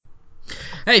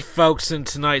Hey folks, and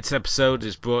tonight's episode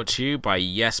is brought to you by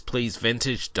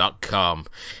YesPleaseVintage.com.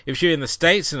 If you're in the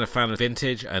States and a fan of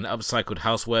vintage and upcycled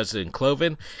housewares and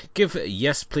clothing, give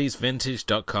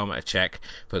YesPleaseVintage.com a check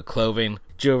for clothing,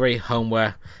 jewelry,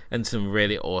 homeware, and some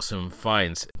really awesome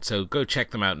finds. So go check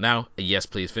them out now at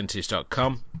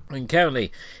YesPleaseVintage.com. And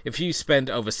currently, if you spend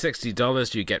over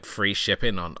 $60, you get free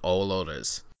shipping on all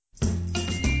orders.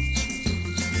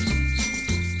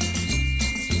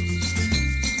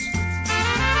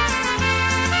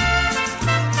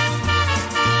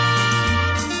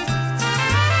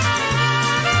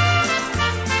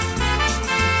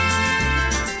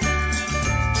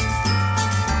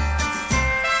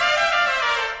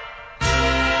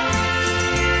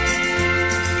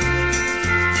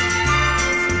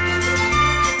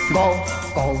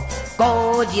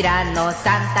ゴジラの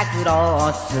サンタクロ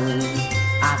ース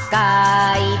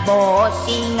赤い帽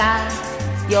子が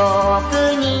よ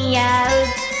く似合う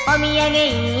お土産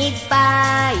いっ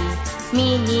ぱい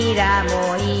ミニラ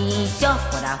も一緒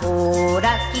ほらほ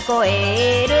ら聞こ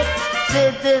える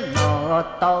鈴の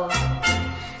音ラン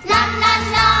ランラン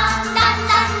ランラン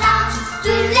ランプ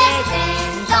レゼン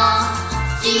ト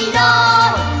白い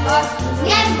おひ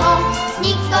げも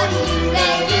にっこり揺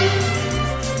れる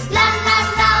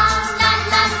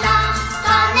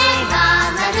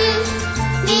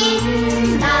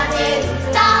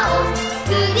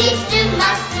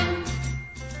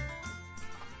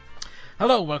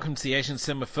Hello, welcome to the Asian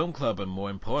Cinema Film Club, and more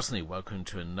importantly, welcome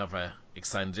to another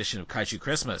exciting edition of Kaiju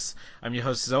Christmas. I'm your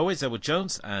host, as always, Edward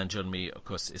Jones, and joining me, of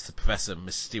course, is the Professor,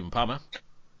 Mr. Stephen Palmer.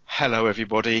 Hello,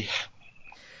 everybody.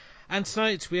 And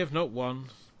tonight, we have not one,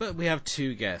 but we have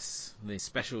two guests, the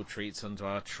special treats under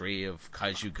our tree of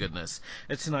Kaiju goodness.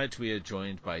 And tonight, we are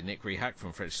joined by Nick Rehack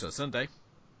from French Show Sunday.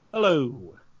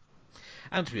 Hello.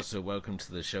 And we also welcome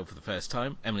to the show for the first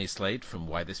time, Emily Slade from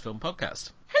Why This Film Podcast.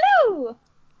 Hello!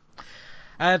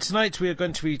 Tonight we are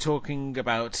going to be talking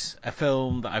about a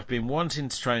film that I've been wanting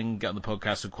to try and get on the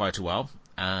podcast for quite a while,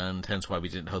 and hence why we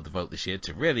didn't hold the vote this year,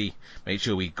 to really make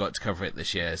sure we got to cover it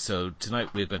this year. So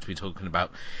tonight we're going to be talking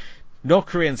about North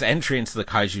Koreans' entry into the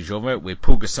kaiju genre with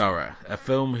Pulgasara, a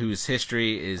film whose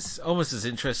history is almost as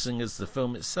interesting as the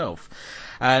film itself.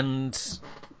 And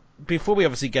before we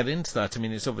obviously get into that, I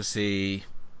mean, it's obviously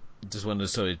just want to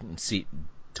sort of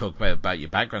talk about your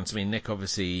backgrounds. I mean, Nick,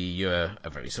 obviously you're a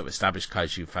very sort of established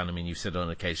kaiju fan. I mean, you've said on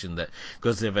occasion that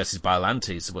Godzilla vs.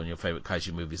 Biollante is one of your favourite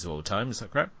kaiju movies of all time. Is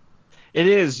that correct? It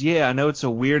is, yeah. I know it's a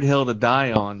weird hill to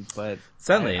die on, but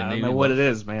certainly, I don't know what it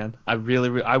is, man. I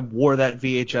wore that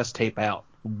VHS tape out.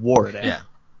 Wore it out. Yeah.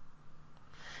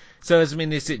 So, I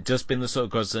mean, has it just been the sort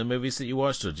of Godzilla movies that you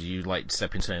watched, or do you like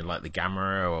step into anything like the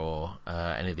Gamera or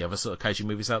any of the other sort of kaiju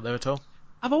movies out there at all?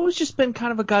 I've always just been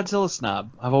kind of a Godzilla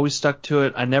snob. I've always stuck to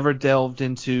it. I never delved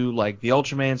into, like, the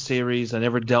Ultraman series. I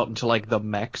never dealt into, like, the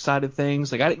mech side of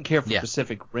things. Like, I didn't care for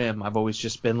Pacific Rim. I've always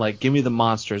just been like, give me the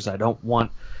monsters. I don't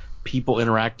want people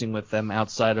interacting with them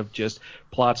outside of just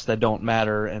plots that don't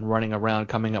matter and running around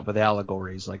coming up with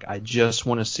allegories. Like, I just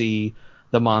want to see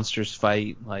the monsters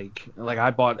fight. Like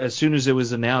I bought, as soon as it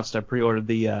was announced, I pre-ordered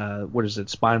the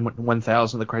Spine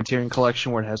 1000, the Criterion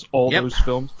Collection, where it has all those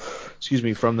films,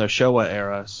 from the Showa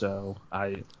era. So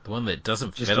the one that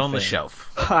doesn't fit on the shelf.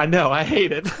 I know, I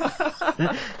hate it.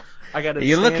 I got.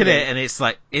 You look at it and it's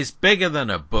like, it's bigger than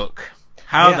a book.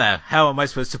 How the hell am I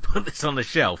supposed to put this on the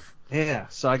shelf? Yeah,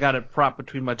 so I got it propped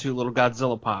between my two little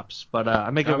Godzilla pops, but I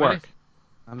make it work.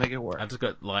 I make it work. I just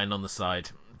got lying on the side.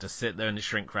 Just sit there in the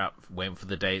shrink wrap, waiting for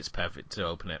the day it's perfect to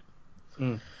open it.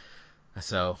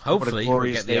 So hopefully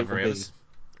we'll get the other ears.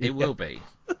 It will be.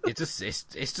 It's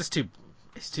just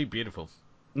too beautiful.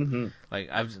 Mm-hmm. Like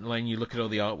when you look at all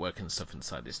the artwork and stuff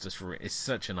inside, it's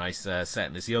such a nice set,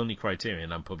 and it's the only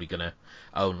Criterion I'm probably gonna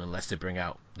own unless they bring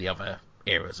out the other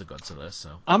eras of Godzilla.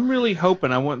 So I'm really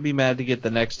hoping I wouldn't be mad to get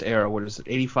the next era. What is it,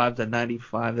 85 to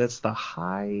 95? That's the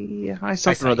high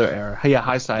something or other era. Yeah,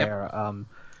 Heisei era.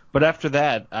 But after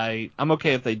that, I'm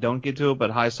okay if they don't get to it, but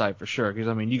Heisei for sure. Because,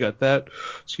 I mean, you got that.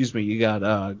 You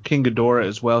got King Ghidorah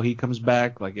as well. He comes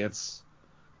back. Like, it's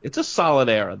a solid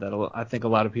era that I think a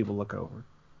lot of people look over.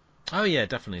 Oh, yeah,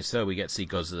 definitely. So we get to see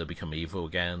Godzilla become evil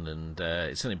again, and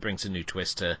it certainly brings a new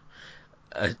twist to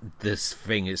this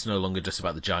thing. It's no longer just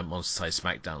about the giant monster-sized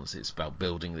smackdowns. It's about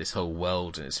building this whole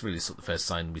world, and it's really sort of the first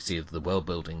sign we see of the world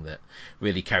building that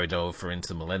really carried over into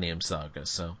the Millennium Saga.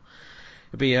 So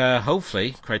it'll be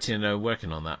hopefully Criterion are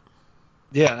working on that.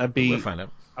 Yeah, we'll find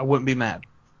out. I wouldn't be mad.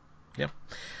 Yeah.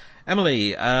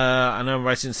 Emily, I know I'm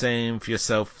right in saying for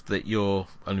yourself that your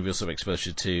only real sort of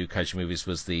exposure to kaiju movies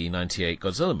was the 98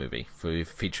 Godzilla movie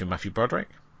featuring Matthew Broderick.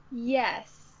 Yes.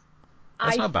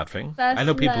 That's not a bad thing. I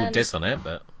know people diss on it,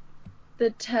 but... the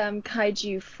term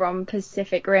kaiju from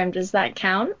Pacific Rim. Does that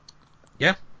count?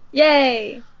 Yeah.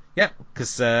 Yay! Yeah,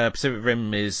 because Pacific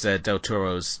Rim is Del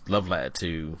Toro's love letter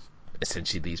to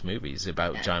essentially these movies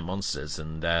about giant monsters,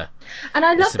 and I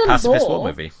love it's a the pacifist war lore.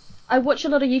 movie. I watch a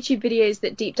lot of YouTube videos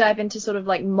that deep dive into sort of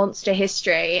like monster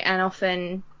history, and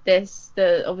often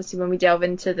obviously when we delve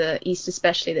into the East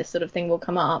especially, this sort of thing will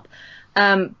come up.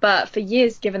 But for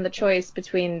years, given the choice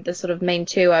between the sort of main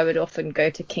two, I would often go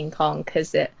to King Kong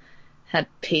because it had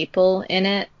people in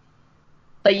it.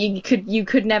 Like you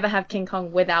could never have King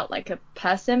Kong without like a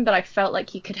person, but I felt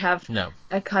like you could have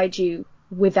a kaiju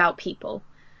without people.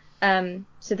 So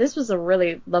this was a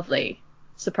really lovely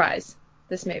surprise,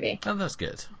 this movie. Oh, that's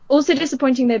good. Also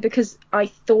disappointing though, because I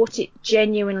thought it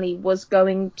genuinely was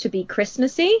going to be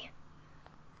Christmassy.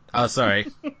 Oh, sorry.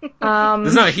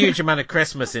 There's not a huge amount of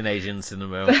Christmas in Asian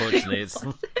cinema, unfortunately.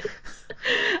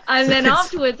 And then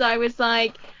afterwards I was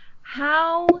like,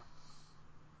 how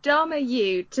dumb are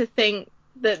you to think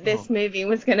that this movie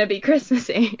was going to be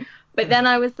Christmassy? But then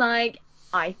I was like,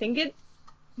 I think it's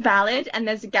valid and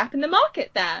there's a gap in the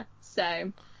market there.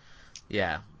 So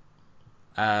yeah.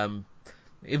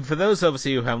 For those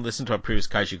obviously who haven't listened to our previous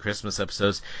Kaiju Christmas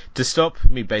episodes, to stop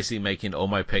me basically making all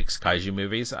my picks Kaiju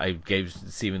movies, I gave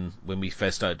Stephen, when we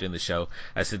first started doing the show,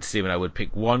 I said to Stephen I would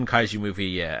pick one Kaiju movie a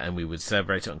year and we would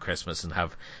celebrate it on Christmas and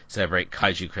celebrate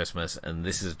Kaiju Christmas, and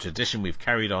this is a tradition we've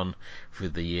carried on through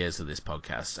the years of this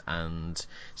podcast. And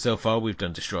so far we've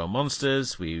done Destroy All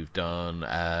Monsters, we've done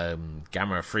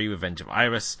Gamera 3 Revenge of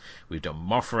Iris, we've done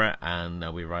Mothra, and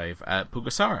now we arrive at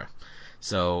Pulgasara.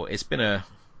 So it's been a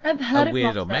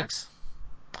weird old mix.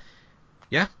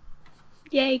 Yeah.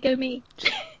 Yay, go me.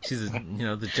 She's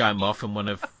the giant moth and one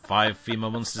of 5 female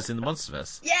monsters in the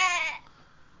Monsterverse. Yeah.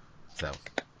 So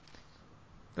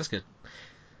that's good.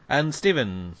 And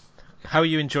Stephen, how are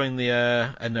you enjoying the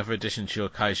another addition to your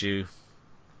Kaiju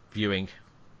viewing?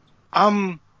 I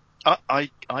don't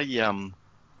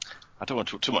want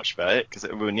to talk too much about it because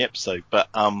it'll ruin the episode, but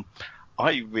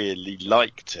I really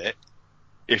liked it.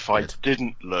 If I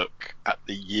didn't look at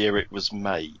the year it was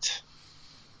made.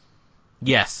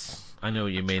 Yes, I know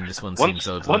what you mean. This one seems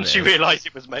older. Once you realise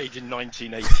it was made in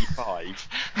 1985,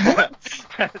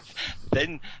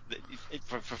 then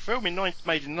for a film made in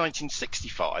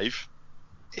 1965,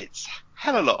 it's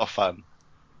hell of a lot of fun.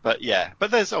 But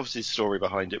there's obviously a story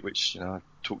behind it, which I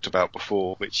talked about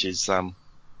before, which is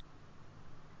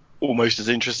almost as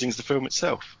interesting as the film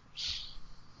itself.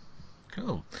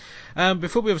 Cool.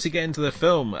 Before we obviously get into the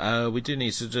film, we do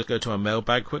need to just go to our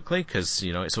mailbag quickly, because,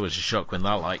 it's always a shock when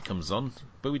that light comes on.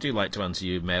 But we do like to answer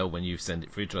your mail when you send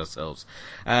it through to ourselves.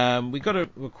 We got a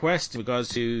request in regards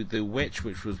to The Witch,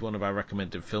 which was one of our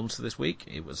recommended films for this week.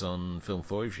 It was on Film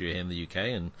 4 if you're here in the UK,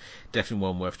 and definitely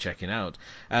one worth checking out.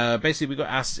 Basically, we got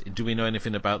asked, do we know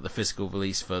anything about the physical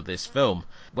release for this film?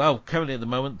 Well, currently at the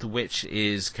moment, The Witch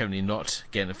is currently not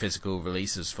getting a physical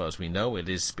release as far as we know. It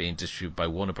is being distributed by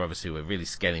Warner Brothers, who are really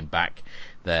scaling back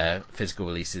their physical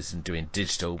releases and doing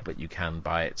digital, but you can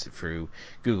buy it through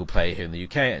Google Play here in the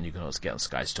UK, and you can also get on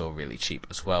Sky Store really cheap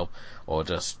as well, or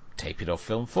just tape it off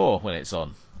Film 4 when it's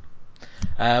on.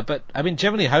 But I mean,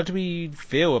 generally, how do we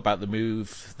feel about the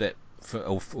move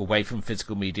away from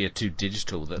physical media to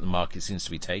digital that the market seems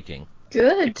to be taking?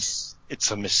 Good.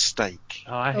 It's a mistake.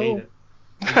 Oh, I hate it.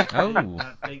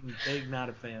 Big not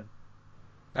a fan.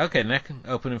 Okay, Nick,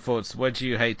 opening thoughts. Why do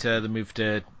you hate the move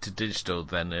to digital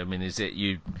then? I mean, is it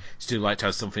you still like to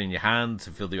have something in your hand,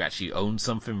 to feel that you actually own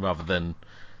something rather than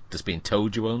just being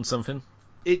told you own something?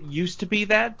 It used to be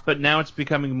that, but now it's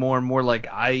becoming more and more like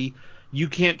you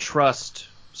can't trust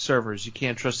servers, you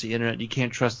can't trust the internet, you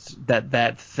can't trust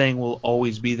that thing will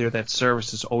always be there, that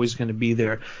service is always going to be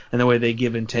there, and the way they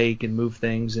give and take and move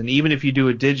things. And even if you do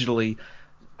it digitally,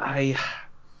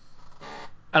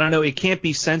 I don't know, it can't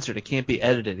be censored, it can't be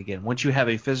edited again. Once you have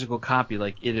a physical copy,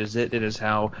 like it is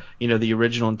how, the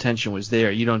original intention was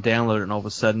there. You don't download it and all of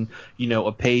a sudden,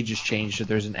 a page is changed, so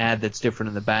there's an ad that's different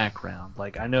in the background.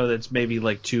 Like, I know that's maybe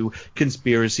like too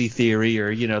conspiracy theory,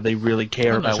 or, they really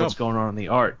care about what's going on in the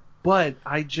art. But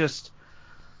I don't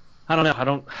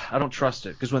know, I don't trust it.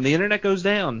 Because when the internet goes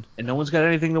down and no one's got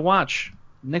anything to watch,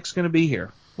 Nick's going to be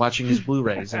here, watching his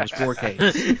Blu-rays and his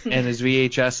 4Ks and his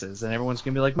VHSs, and everyone's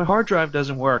gonna be like, my hard drive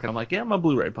doesn't work, and I'm like, yeah, my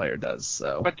Blu-ray player does.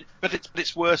 So, but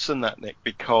it's worse than that, Nick,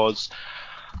 because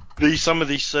some of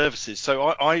these services.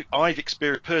 So I've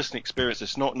personally experienced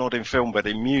this, not in film but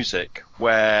in music,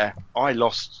 where I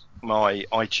lost my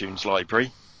iTunes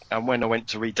library, and when I went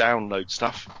to re-download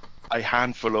stuff, a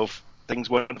handful of things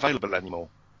weren't available anymore,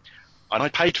 and I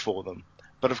paid for them.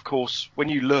 But of course, when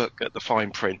you look at the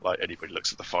fine print, like anybody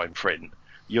looks at the fine print,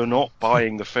 you're not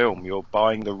buying the film, you're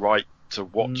buying the right to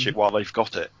watch it while they've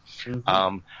got it.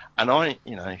 And I'm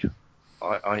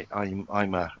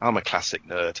a classic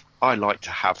nerd. I like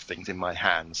to have things in my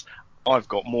hands. I've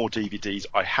got more DVDs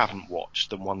I haven't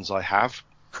watched than ones I have.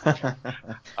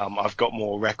 I've got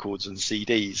more records and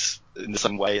CDs in the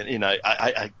same way.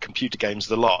 I computer games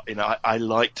a lot. I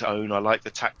like to own. I like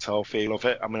the tactile feel of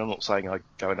it. I mean, I'm not saying I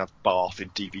go and have bath in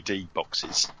DVD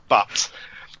boxes, but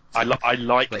I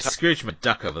like. Like Scrooge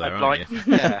McDuck over there, aren't you?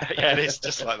 Yeah, it is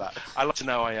just like that. I like to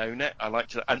know I own it. I like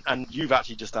to, and you've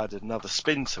actually just added another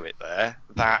spin to it there.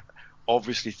 That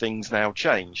obviously things now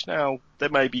change. Now there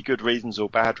may be good reasons or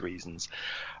bad reasons,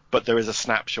 but there is a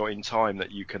snapshot in time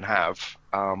that you can have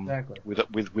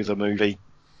with a movie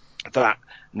that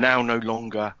now no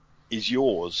longer is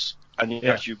yours, and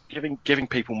you're actually giving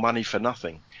people money for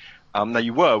nothing. Now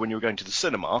you were when you were going to the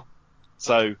cinema,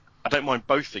 so I don't mind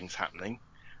both things happening,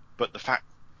 but the fact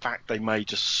they may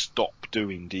just stop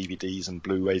doing DVDs and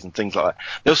Blu-rays and things like that,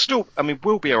 they'll still, I mean,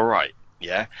 we'll be all right.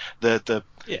 Yeah, the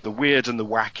weird and the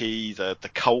wacky, the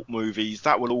cult movies,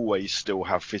 that will always still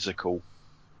have physical.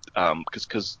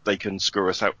 Because they can screw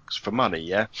us out for money,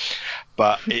 yeah.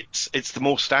 But it's the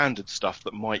more standard stuff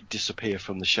that might disappear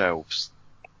from the shelves.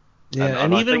 Yeah,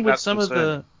 and even with some concerning. of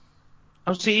the,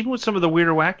 I would say even with some of the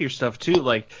weirder, wackier stuff too.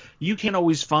 Like you can't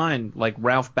always find like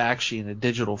Ralph Bakshi in a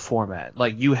digital format.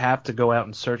 Like you have to go out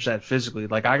and search that physically.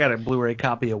 Like I got a Blu-ray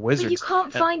copy of Wizards. But you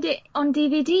can't find it on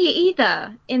DVD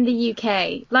either in the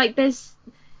UK. Like there's.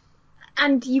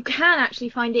 And you can actually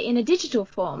find it in a digital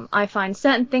form. I find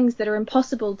certain things that are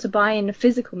impossible to buy in a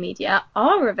physical media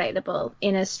are available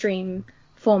in a stream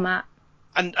format.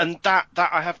 And that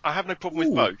I have no problem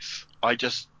with both. I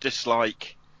just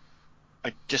dislike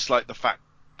the fact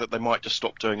that they might just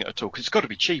stop doing it at all, because it's got to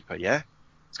be cheaper, yeah.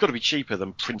 It's got to be cheaper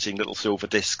than printing little silver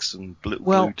discs and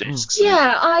blue discs.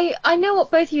 Yeah, I know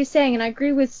what both of you are saying, and I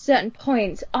agree with certain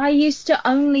points. I used to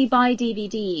only buy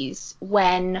DVDs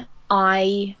when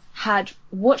I had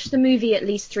watched the movie at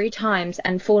least 3 times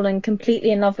and fallen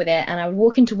completely in love with it, and I would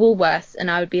walk into Woolworths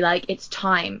and I would be like, it's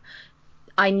time.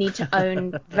 I need to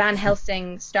own Van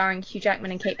Helsing starring Hugh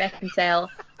Jackman and Kate Beckinsale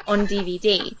on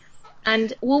DVD.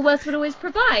 And Woolworths would always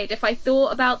provide. If I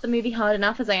thought about the movie hard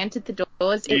enough as I entered the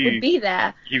doors, it would be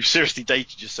there. You've seriously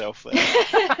dated yourself there.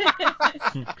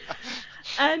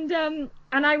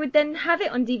 And I would then have it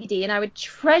on DVD, and I would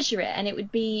treasure it, and it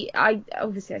would be, I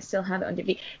still have it on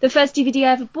DVD. The first DVD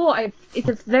I ever bought, it's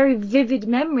a very vivid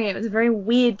memory. It was a very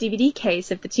weird DVD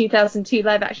case of the 2002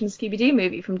 live-action Scooby-Doo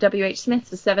movie from W.H. Smith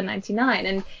for $7.99.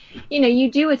 And, you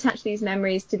do attach these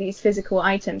memories to these physical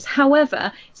items.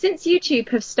 However, since YouTube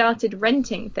have started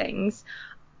renting things,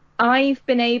 I've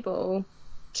been able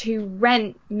to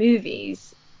rent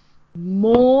movies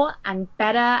more and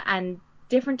better and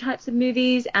different types of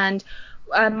movies. And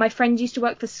my friend used to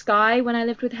work for Sky when I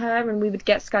lived with her, and we would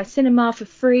get Sky Cinema for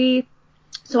free,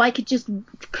 so I could just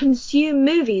consume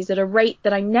movies at a rate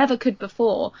that I never could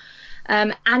before.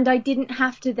 And I didn't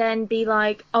have to then be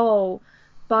like, oh,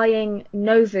 buying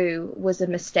Novu was a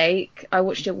mistake. I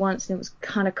watched it once and it was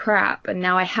kind of crap, and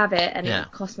now I have it, and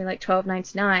it cost me like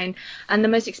 $12.99. And the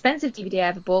most expensive DVD I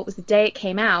ever bought was the day it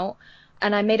came out,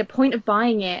 and I made a point of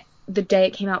buying it the day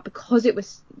it came out, because it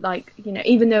was like,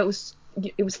 even though it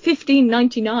was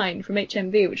 $15.99 from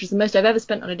HMV, which was the most I've ever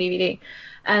spent on a DVD,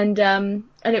 and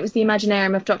it was the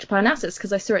Imaginarium of Dr. Parnassus,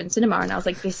 because I saw it in cinema and I was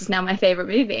like, this is now my favorite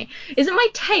movie. Isn't my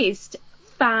taste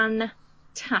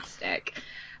fantastic?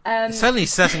 Certainly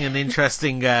setting an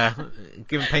interesting,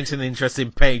 painting an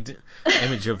interesting paid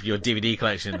image of your DVD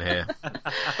collection here.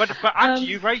 But actually,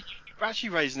 you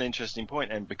raised an interesting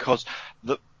point, Em, because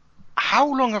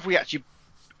how long have we actually,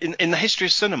 in the history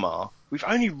of cinema, we've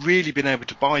only really been able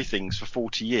to buy things for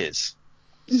 40 years,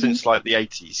 since like the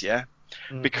 80s, yeah?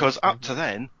 Because up to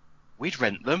then, we'd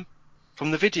rent them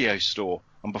from the video store.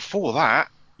 And before that,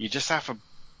 you just have to,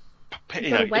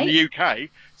 in the UK,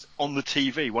 on the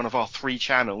TV, one of our 3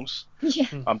 channels. Yeah.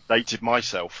 I'm dated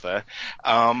myself there.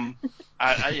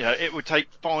 It would take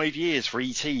 5 years for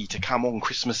E.T. to come on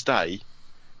Christmas Day.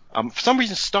 For some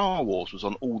reason, Star Wars was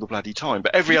on all the bloody time,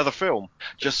 but every other film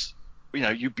just,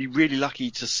 you'd be really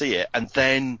lucky to see it. And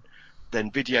then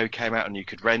video came out and you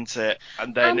could rent it.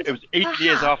 And then it was 8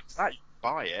 years after that, you could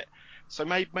buy it. So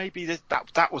maybe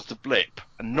that was the blip,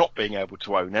 and not being able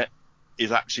to own it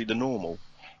is actually the normal.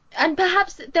 And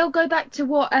perhaps they'll go back to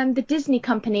what the Disney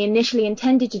company initially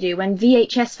intended to do when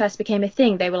VHS first became a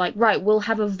thing. They were like, right, we'll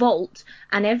have a vault,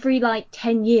 and every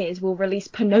 10 years we'll release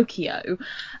Pinocchio,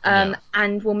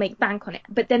 and we'll make bank on it.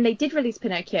 But then they did release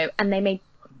Pinocchio, and they made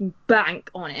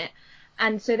bank on it.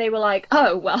 And so they were like,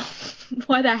 oh, well,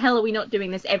 why the hell are we not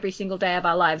doing this every single day of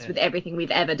our lives with everything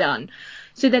we've ever done?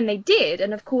 So then they did,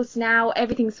 and of course now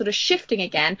everything's sort of shifting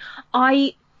again.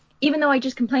 Even though I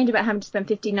just complained about having to spend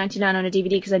 $15.99 on a DVD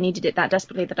because I needed it that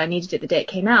desperately, that I needed it the day it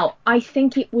came out, I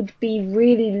think it would be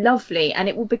really lovely, and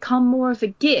it will become more of a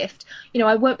gift.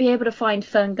 I won't be able to find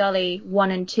Fern Gully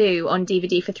 1 and 2 on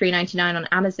DVD for $3.99 on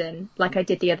Amazon like I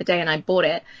did the other day, and I bought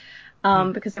it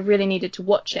because I really needed to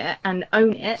watch it and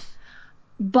own it.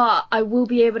 But I will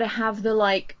be able to have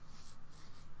the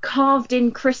carved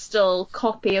in crystal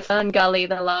copy of Fern Gully,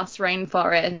 The Last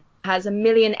Rainforest. Has a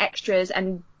million extras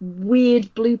and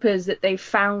weird bloopers that they've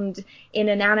found in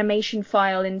an animation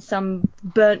file in some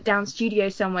burnt down studio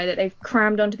somewhere that they've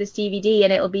crammed onto this DVD,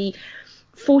 and it'll be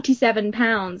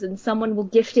 £47 and someone will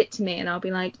gift it to me and I'll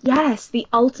be like, yes, the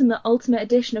ultimate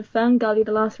edition of Fern Gully,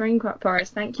 The Last Rainforest.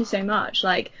 Thank you so much.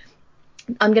 I'm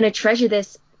going to treasure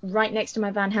this right next to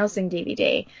my Van Helsing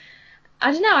DVD.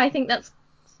 I don't know, I think that's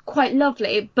quite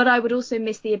lovely, but I would also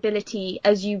miss the ability,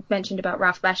 as you mentioned about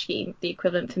Ralph Bakshi, the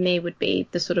equivalent for me would be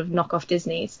the sort of knockoff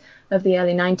Disneys of the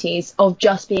early 90s, of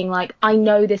just being like, I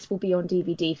know this will be on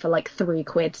DVD for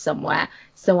 £3 somewhere,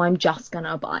 so I'm just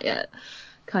gonna buy it,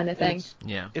 kind of thing.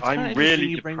 I'm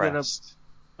really depressed.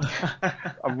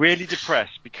 I'm really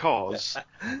depressed because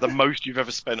the most you've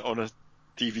ever spent on a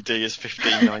DVD is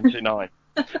 $15.99.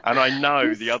 And I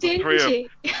know the other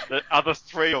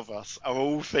three of us are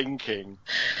all thinking,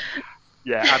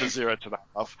 yeah, add a zero to that,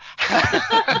 love.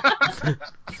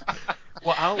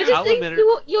 Well, I'll admit it.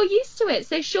 You're used to it,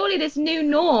 so surely this new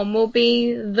norm will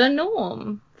be the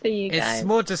norm for you guys. It's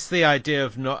more just the idea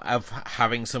of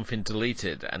having something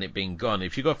deleted and it being gone.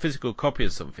 If you've got a physical copy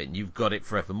of something, you've got it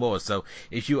forevermore. So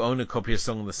if you own a copy of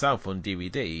Song of the South on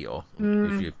DVD or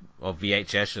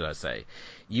VHS, should I say,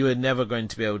 you are never going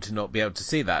to be able to not be able to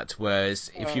see that.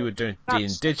 Whereas if you were doing it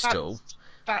in digital,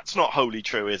 that's not wholly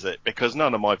true, is it? Because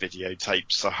none of my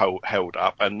videotapes are held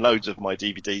up, and loads of my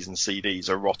DVDs and CDs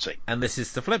are rotting. And this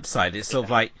is the flip side. It's sort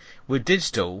of like with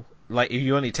digital, if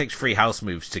you only take 3 house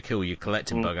moves to kill your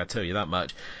collecting bug, I tell you that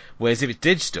much. Whereas if it's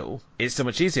digital, it's so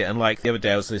much easier. And the other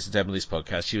day I was listening to Emily's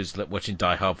podcast, she was watching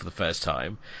Die Hard for the first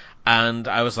time. And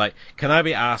I was like, can I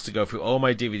be asked to go through all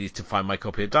my DVDs to find my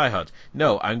copy of Die Hard?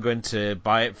 No, I'm going to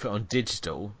buy it on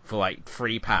digital for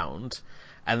 £3,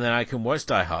 and then I can watch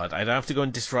Die Hard. I don't have to go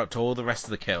and disrupt all the rest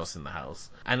of the chaos in the house.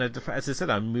 And as I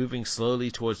said, I'm moving slowly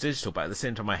towards digital, but at the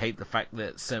same time I hate the fact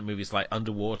that certain movies like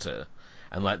Underwater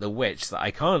and The Witch that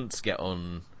I can't get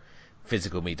on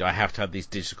physical media, I have to have these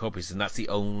digital copies, and that's the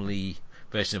only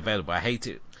version available. I hate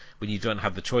it when you don't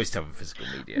have the choice to have a physical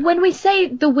media. When we say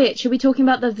The Witch, are we talking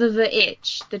about the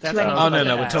Itch? Oh,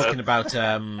 no, we're talking about...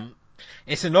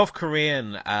 it's a North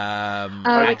Korean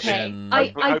action.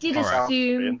 I did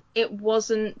assume it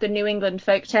wasn't the New England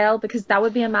Folktale, because that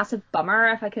would be a massive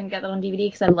bummer if I couldn't get that on DVD,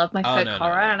 because I love my folk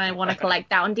horror and I want to collect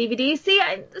that on DVD. See,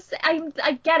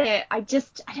 I get it. I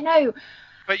don't know.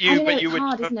 But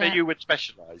you would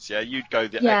specialise, yeah? You'd go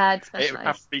there. Yeah, I'd specialise. It would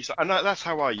have to be, and that's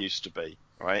how I used to be,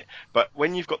 right? But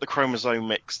when you've got the chromosome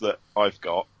mix that I've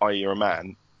got, i.e. you're a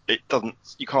man, it doesn't.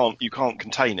 You can't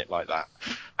contain it like that.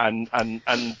 And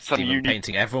suddenly you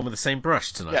painting everyone with the same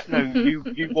brush tonight. Yeah, no,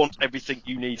 you want everything.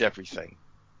 You need everything.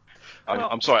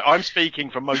 I'm sorry. I'm speaking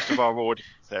for most of our audience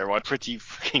there. I'm pretty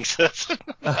freaking certain.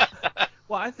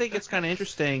 Well, I think it's kind of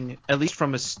interesting, at least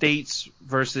from a states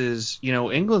versus,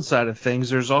 England side of things.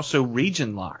 There's also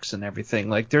region locks and everything.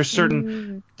 There's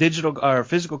certain digital or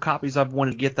physical copies I've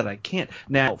wanted to get that I can't.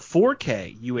 Now,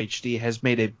 4K UHD has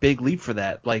made a big leap for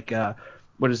that.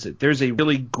 What is it? There's a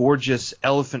really gorgeous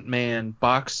Elephant Man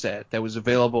box set that was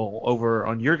available over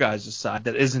on your guys' side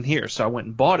that isn't here. So I went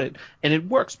and bought it, and it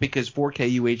works because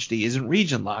 4K UHD isn't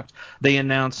region locked. They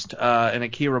announced an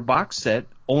Akira box set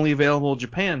only available in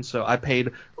Japan, so I paid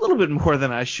a little bit more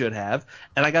than I should have,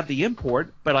 and I got the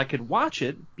import, but I could watch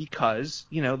it because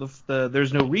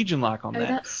there's no region lock on that.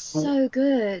 That's so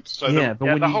good. So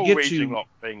the whole region lock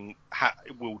thing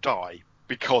will die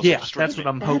because of streaming. That's what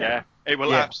I'm hoping. Yeah, it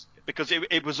will because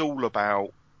it was all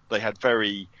about, they had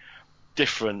very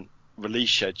different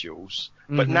release schedules,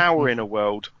 but now we're in a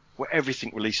world where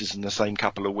everything releases in the same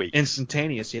couple of weeks.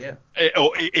 Instantaneous, yeah.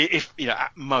 Or if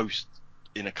at most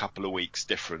in a couple of weeks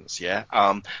difference, there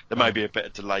may be a bit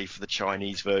of delay for the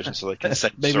Chinese version so they can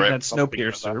censor maybe it. That's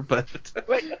Snowpiercer,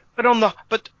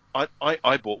 but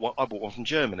I bought one from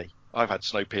Germany. I've had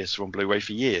Snowpiercer on Blu-ray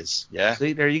for years. Yeah.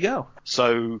 See, there you go.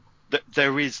 So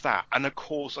there is that, and of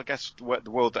course, I guess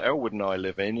the world that Elwood and I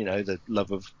live in, the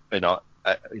love of,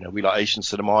 we like Asian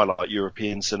cinema, I like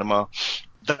European cinema.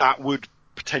 That would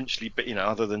potentially be,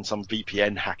 other than some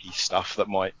VPN hacky stuff that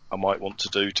I might want to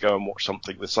do to go and watch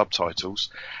something with subtitles.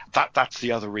 That's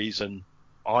the other reason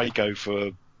I go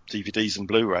for DVDs and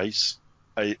Blu-rays,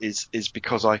 is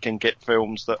because I can get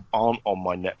films that aren't on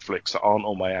my Netflix, that aren't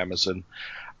on my Amazon,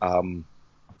 that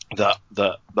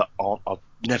aren't. I'll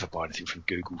never buy anything from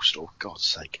Google Store, God's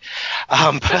sake.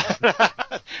 But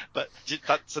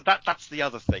that's the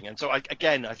other thing. And so I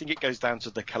think it goes down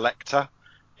to the collector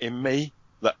in me.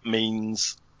 That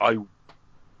means I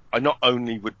not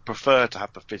only would prefer to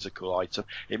have the physical item,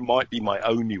 it might be my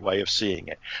only way of seeing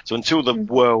it. So until the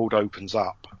world opens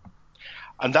up,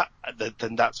 and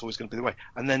then that's always going to be the way.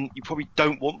 And then you probably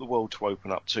don't want the world to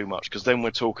open up too much, because then we're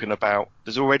talking about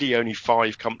there's already only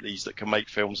 5 companies that can make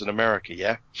films in America,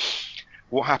 yeah?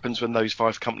 What happens when those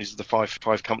 5 companies are the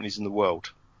five companies in the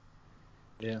world?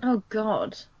 Yeah. Oh,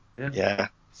 God. Yeah.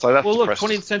 So that's well, look,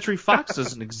 20th Century Fox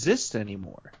doesn't exist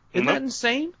anymore. Isn't that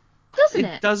insane? Doesn't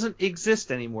it? It doesn't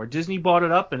exist anymore. Disney bought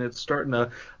it up, and it's starting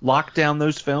to lock down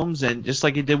those films. And just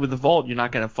like it did with The Vault, you're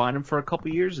not going to find them for a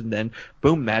couple years, and then,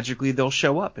 boom, magically they'll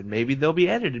show up. And maybe they'll be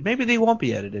edited. Maybe they won't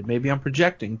be edited. Maybe I'm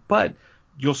projecting. But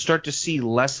you'll start to see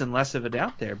less and less of it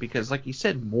out there because, like you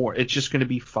said, more. It's just going to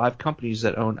be 5 companies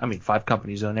that own – 5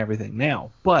 companies own everything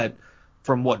now. But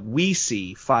from what we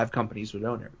see, 5 companies would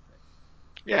own everything.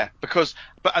 Yeah,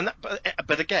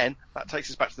 but again, that takes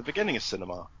us back to the beginning of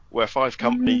cinema, where 5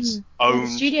 companies own the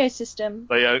studio system.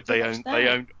 They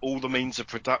own all the means of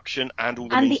production and all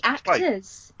the and means the of play.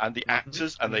 actors. And the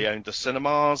actors, and they own the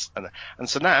cinemas, and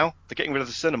so now they're getting rid of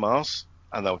the cinemas,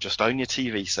 and they'll just own your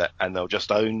TV set, and they'll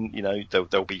just own,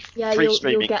 there'll be free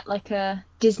streaming. You'll get like a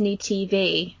Disney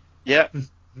TV. Yeah.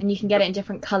 And you can get it in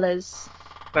different colours.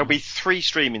 There'll be 3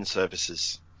 streaming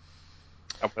services,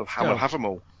 and we'll have them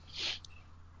all.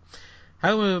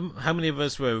 How many of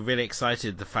us were really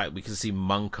excited the fact we could see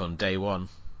Monk on day one?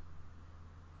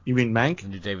 You mean Mank?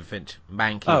 New David Finch.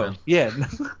 Mank, oh, even. Yeah.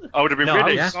 I would have been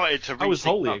really excited to read. I was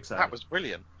wholly excited. That was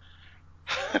brilliant.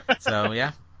 So,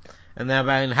 yeah. And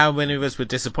then how many of us were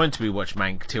disappointed we watched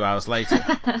Mank 2 hours later?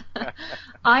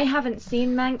 I haven't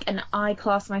seen Mank, and I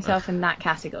class myself in that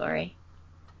category.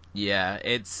 Yeah,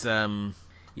 it's,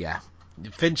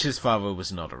 Finch's father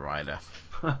was not a writer.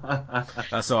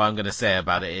 That's all I'm going to say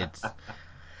about it.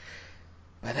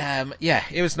 But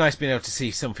it was nice being able to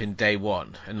see something day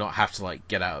one and not have to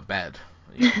get out of bed.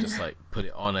 You can just put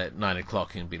it on at 9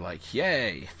 o'clock and be like,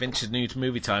 "Yay, Finch's new to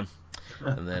movie time."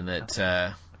 And then at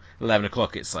 11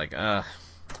 o'clock, it's like,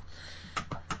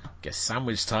 guess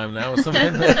sandwich time now or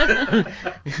something. I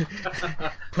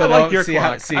like your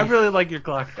clock. I really like your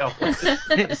clock.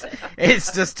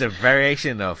 It's just a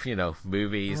variation of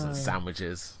movies and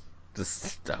sandwiches.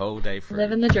 Just the whole day through.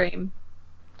 Living the dream.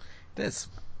 It is.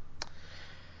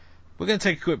 We're going to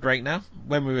take a quick break now.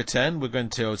 When we return, we're going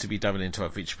to also be diving into our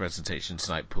feature presentation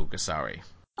tonight, Pulgasari.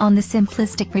 On the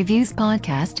Simplistic Reviews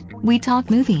podcast, we talk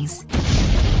movies.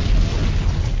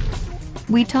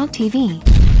 We talk TV.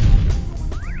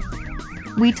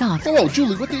 We talk. Hello,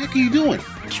 Julie, what the heck are you doing?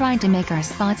 Trying to make our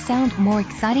spots sound more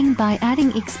exciting by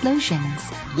adding explosions.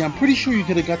 Yeah, I'm pretty sure you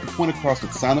could have got the point across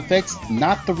with sound effects,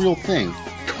 not the real thing.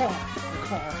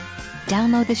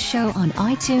 Download the show on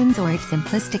iTunes or at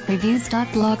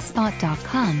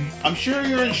simplisticreviews.blogspot.com. I'm sure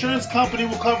your insurance company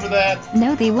will cover that.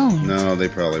 No, they won't. No, they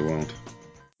probably won't.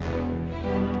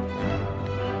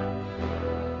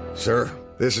 Sir,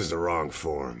 this is the wrong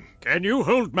form. Can you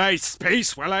hold my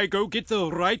space while I go get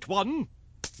the right one?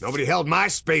 Nobody held my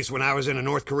space when I was in a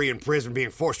North Korean prison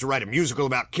being forced to write a musical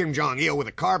about Kim Jong-il with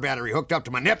a car battery hooked up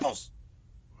to my nipples.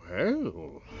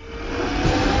 Well...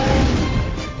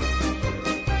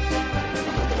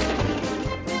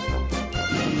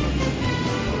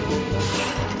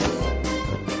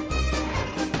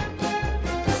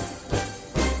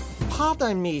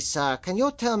 Pardon me, sir. Can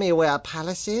you tell me where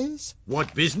Palace is?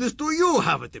 What business do you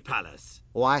have at the palace?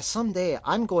 Why, someday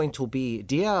I'm going to be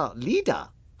dear leader.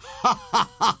 Ha ha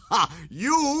ha ha!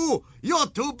 You're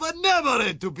too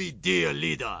benevolent to be dear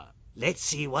leader. Let's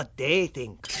see what they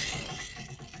think. K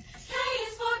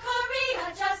is for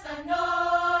Korea, just the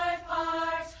north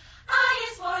part. I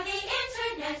is for the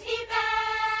internet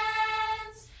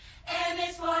events. M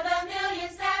is for the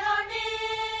millions that are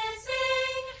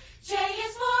missing. J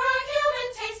is for our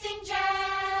human tasting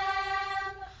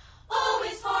jam. O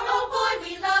is for, oh boy,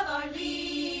 we love our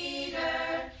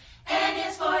leader. N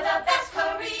is for the best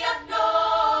Korea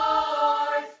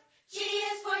North. G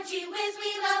is for gee whiz,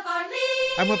 we love our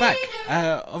leader. And we're back.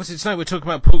 Obviously tonight we're talking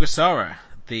about Pulgasari,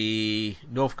 the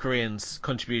North Koreans'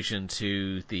 contribution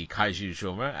to the kaiju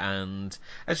genre, and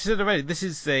as you said already, this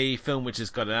is a film which has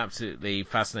got an absolutely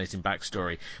fascinating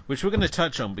backstory, which we're going to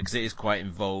touch on because it is quite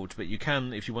involved, but you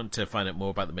can, if you want to find out more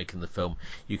about the making of the film,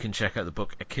 you can check out the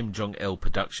book A Kim Jong-il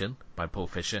Production by Paul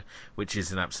Fisher, which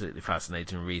is an absolutely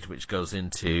fascinating read, which goes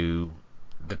into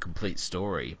the complete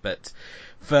story. But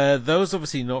for those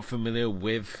obviously not familiar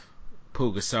with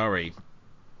Pulgasari,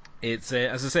 it's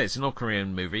as I say, it's a North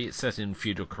Korean movie. It's set in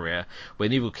feudal Korea, where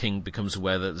an evil king becomes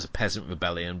aware that there's a peasant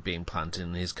rebellion being planned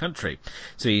in his country.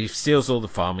 So he steals all the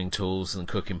farming tools and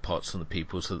cooking pots from the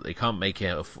people so that they can't make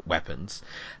enough weapons,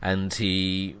 and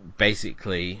he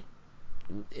basically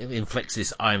inflicts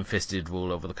this iron-fisted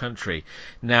rule over the country.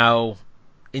 Now,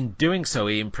 in doing so,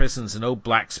 he imprisons an old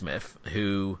blacksmith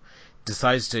who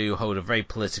decides to hold a very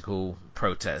political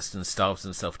protest and starves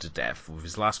himself to death, with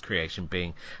his last creation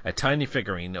being a tiny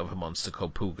figurine of a monster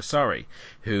called Pulgasari,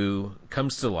 who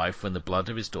comes to life when the blood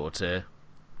of his daughter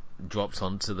drops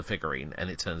onto the figurine, and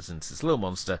it turns into this little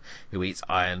monster who eats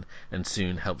iron and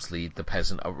soon helps lead the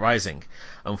peasant uprising.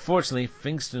 Unfortunately,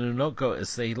 things do not go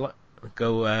as they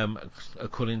go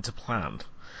according to plan,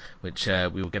 which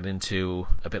we will get into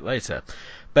a bit later.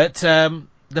 But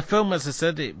the film, as I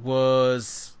said, it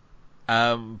was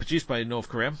produced by North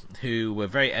Korea, who were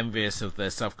very envious of their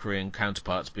South Korean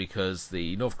counterparts because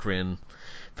the North Korean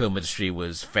film industry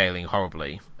was failing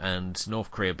horribly, and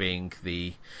North Korea, being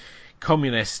the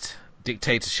communist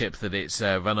dictatorship that it's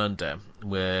run under,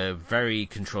 were very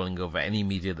controlling over any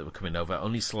media that were coming over.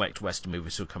 Only select Western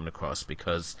movies were coming across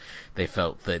because they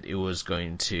felt that it was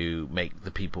going to make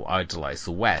the people idolize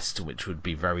the West, which would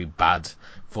be very bad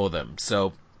for them.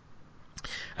 So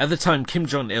at the time, Kim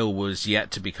Jong-il was yet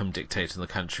to become dictator in the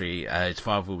country. His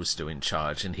father was still in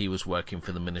charge, and he was working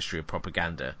for the Ministry of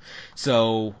Propaganda.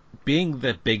 So, being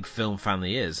the big film fan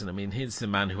he is, and I mean, he's the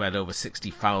man who had over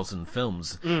 60,000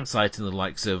 films, citing the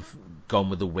likes of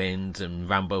Gone with the Wind and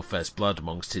Rambo First Blood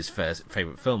amongst his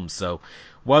favourite films. So,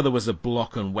 while there was a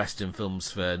block on Western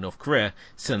films for North Korea,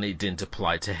 certainly it didn't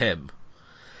apply to him.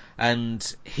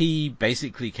 And he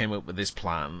basically came up with this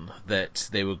plan that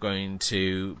they were going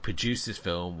to produce this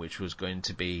film, which was going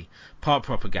to be part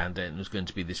propaganda and was going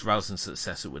to be this rousing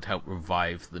success that would help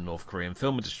revive the North Korean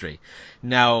film industry.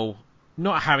 Now,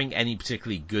 not having any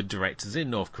particularly good directors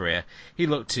in North Korea, he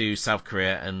looked to South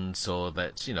Korea and saw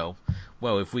that,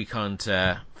 well, if we can't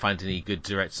find any good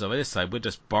directors over this side, we'll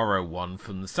just borrow one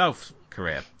from the South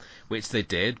Korea, which they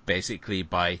did, basically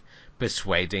by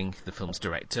persuading the film's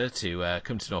director to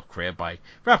come to North Korea by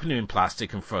wrapping him in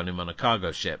plastic and throwing him on a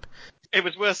cargo ship. It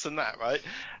was worse than that, right?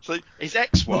 So his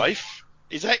ex-wife,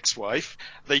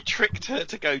 they tricked her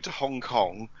to go to Hong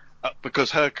Kong because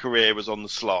her career was on the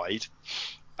slide.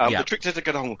 They tricked her to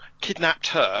go to Hong Kong, kidnapped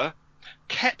her,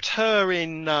 kept her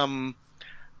in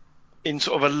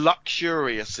sort of a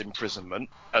luxurious imprisonment,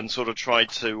 and sort of tried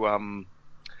to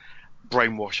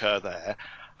brainwash her there.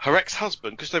 Her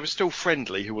ex-husband, because they were still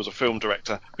friendly, who was a film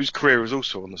director, whose career was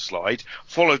also on the slide,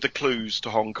 followed the clues to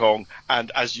Hong Kong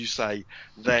and, as you say,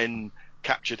 then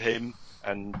captured him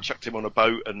and chucked him on a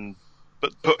boat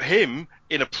but put him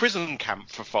in a prison camp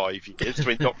for 5 years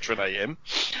to indoctrinate him,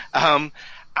 and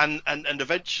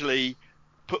eventually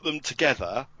put them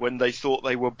together when they thought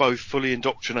they were both fully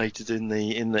indoctrinated in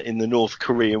the North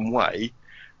Korean way.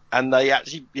 And they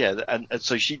actually, and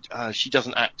so she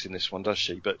doesn't act in this one, does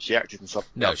she? But she acted in something.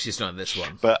 No, she's not in this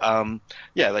one. But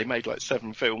they made like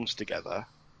 7 films together.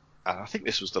 I think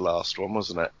this was the last one,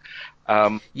 wasn't it?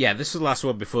 This was the last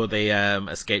one before they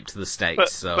escaped to the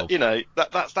States. But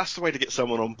that's the way to get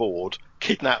someone on board: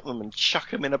 kidnap them and chuck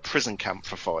them in a prison camp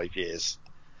for 5 years.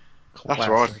 Classic. That's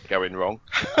where I'm going wrong.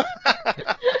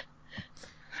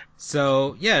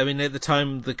 So, at the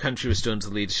time, the country was still under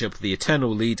the leadership of the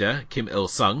eternal leader, Kim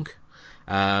Il-sung,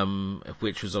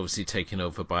 which was obviously taken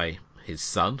over by his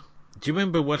son. Do you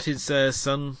remember what his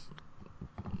son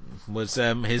was,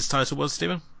 his title was,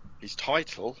 Stephen? His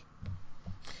title?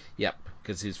 Yep,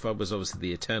 because his father was obviously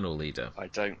the eternal leader. I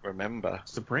don't remember.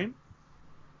 Supreme?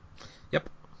 Yep.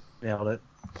 Nailed it.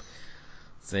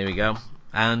 So there we go.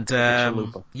 And,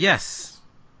 yes.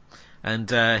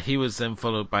 And he was then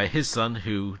followed by his son,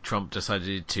 who Trump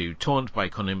decided to taunt by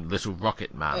calling him Little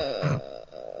Rocket Man.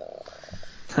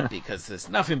 Because there's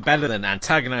nothing better than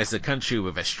antagonize the country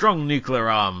with a strong nuclear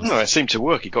arm. No, it seemed to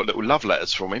work. He got little love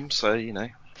letters from him, so,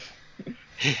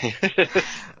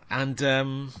 And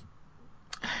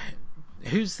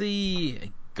who's the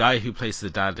guy who plays the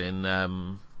dad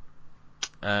in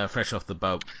Fresh Off the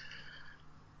Boat?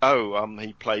 Oh,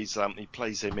 he plays him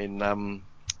in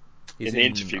He's in the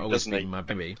interview, doesn't he? My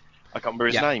baby. I can't remember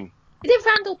his name. Is it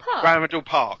Randall Park? Randall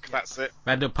Park, that's it.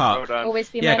 Randall Park. Well done. Always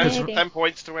be my baby. 10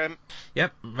 points to him.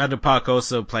 Yep. Randall Park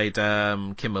also played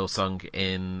Kim Il-sung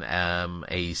in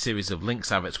a series of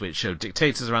Lynx adverts which showed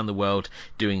dictators around the world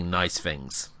doing nice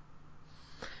things.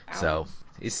 Ow. So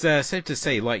it's safe to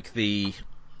say, like the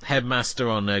headmaster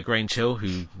on Grange Hill,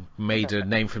 who made a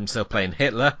name for himself playing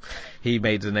Hitler. He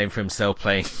made a name for himself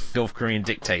playing North Korean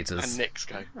dictators. And Nick's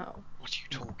go, Oh. what are you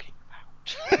talking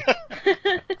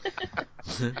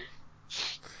about?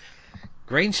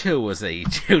 Grange Hill was a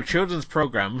children's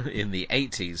program in the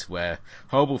 80s where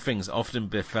horrible things often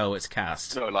befell its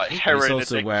cast. No, like It's heroin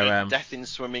also addiction, where, death in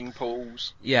swimming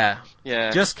pools. Yeah.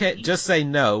 Yeah. Just Say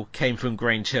No came from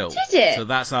Grange Hill. Did it? So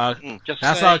that's our Just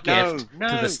that's say our no, gift no.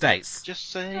 to the States. Just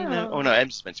say no. Oh. Oh no,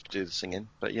 Em's meant to do the singing,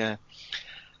 but yeah.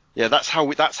 Yeah, that's how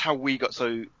we got.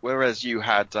 So whereas you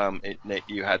had Nick,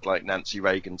 you had like Nancy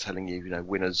Reagan telling you,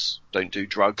 winners don't do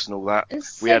drugs and all that. And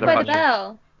We had Saved a by the bunch of-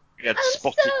 Bell. We had I'm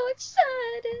spotty. so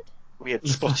excited. We had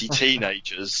spotty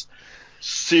teenagers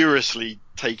seriously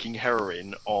taking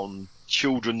heroin on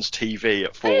children's TV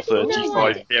at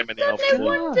 4:35 p.m. in the No afternoon.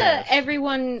 wonder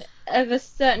everyone of a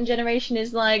certain generation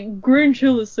is like, Grange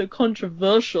Hill is so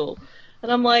controversial.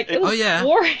 And I'm like, it was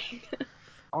boring.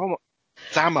 Oh,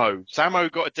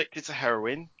 Zamo got addicted to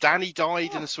heroin. Danny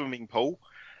died in a swimming pool.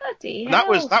 Bloody And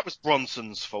hell. that was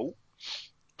Bronson's fault.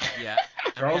 Yeah.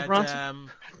 Charles Bronson?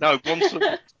 No, Bronson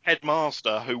was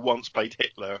headmaster who once played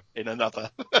Hitler in another.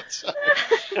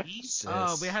 Jesus.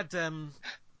 Oh, we had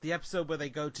the episode where they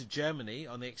go to Germany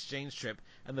on the exchange trip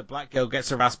and the black girl gets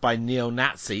harassed by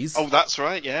neo-Nazis. Oh, that's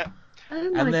right, yeah. Oh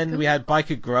my And then God. we had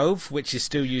Biker Grove, which is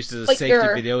still used as a Biker.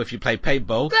 safety video if you play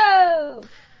paintball. Go!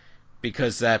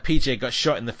 Because PJ got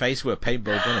shot in the face with a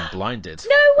paintball gun and blinded.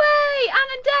 No way!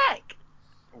 Anna Deck!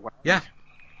 Yeah.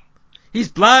 He's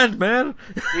blind, man!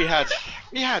 We had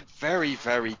very,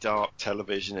 very dark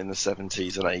television in the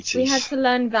 70s and 80s. We had to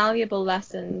learn valuable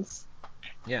lessons.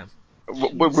 Yeah.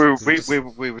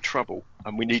 We were trouble,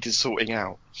 and we needed sorting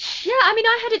out. Yeah, I mean,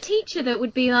 I had a teacher that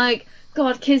would be like,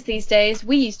 God, kids these days,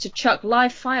 we used to chuck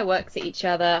live fireworks at each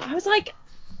other. I was like,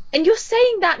 and you're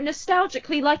saying that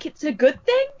nostalgically like it's a good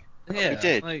thing? Yeah, we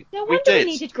did. No wonder we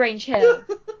needed Grange Hill.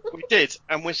 We did,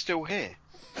 and we're still here.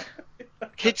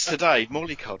 Kids today,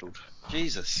 mollycoddled.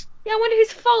 Jesus. Yeah, I wonder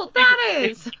whose fault that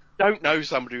is. Don't know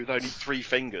somebody with only 3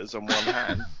 fingers on one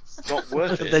hand. It's not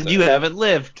worth it. Then you haven't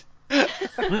lived. And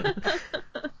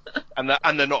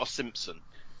they're not a Simpson.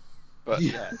 But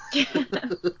yeah.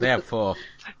 They have 4.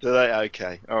 Do they?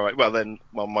 Okay. All right. Well, then,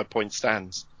 my point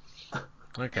stands.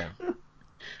 Okay.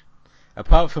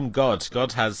 Apart from God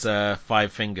has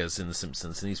 5 fingers in The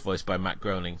Simpsons, and he's voiced by Matt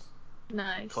Groening.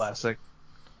 Nice. Classic.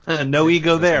 No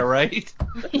ego there, right?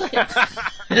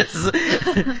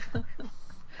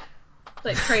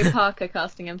 Like Trey Parker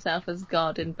casting himself as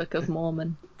God in Book of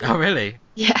Mormon. Oh, really?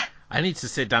 Yeah. I need to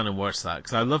sit down and watch that,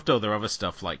 because I loved all their other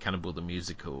stuff, like Cannibal the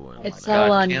Musical. And It's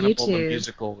all on Cannibal the YouTube.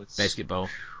 Musical. It's Basketball.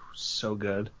 so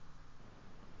good.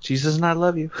 Jesus and I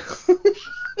love you.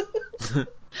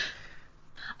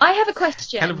 I have a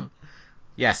question.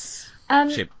 Yes.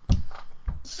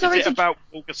 Sorry Is it to... about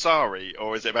Bulgasari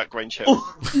or is it about Grange Hill?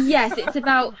 Yes, it's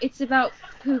about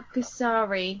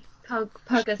Pugasari.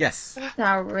 Yes.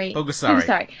 Pugasari.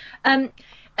 Bulgasari.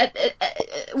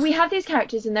 We have these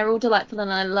characters and they're all delightful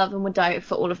and I love and would die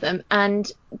for all of them.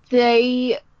 And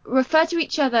they refer to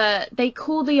each other, they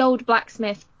call the old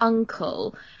blacksmith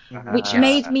Uncle, which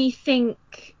made me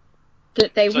think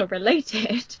that they were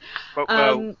related. But,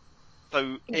 well,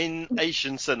 so in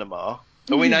Asian cinema,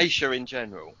 or in Asia in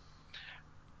general,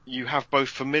 you have both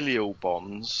familial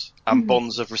bonds and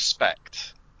bonds of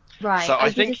respect. Right. So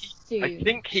I think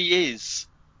he is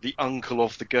the uncle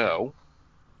of the girl.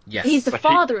 Yes. He's the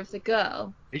father of the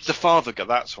girl. He's the father,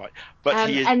 that's right. But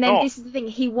he is and then not. this is the thing,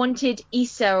 he wanted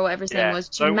Issa, or whatever his name was,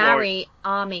 to marry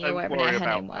Army, or whatever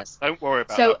her name was. Don't worry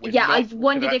about so, that. yeah, I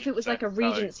wondered if it was like a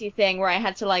Regency thing where I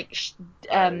had to like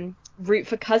root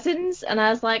for cousins, and I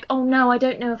was like, oh no, I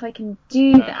don't know if I can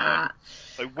do that.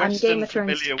 So I'm Game of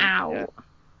Thrones out. Yeah.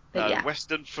 But yeah.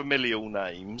 Western familial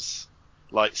names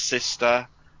like sister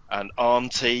and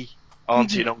auntie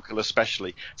and uncle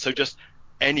especially. So just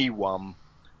anyone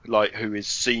like who is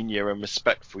senior and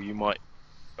respectful, you might.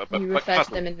 You refer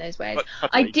to them in those ways.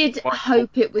 I did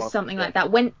hope it was something like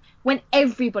that. When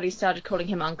everybody started calling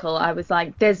him uncle, I was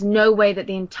like, there's no way that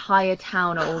the entire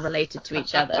town are all related to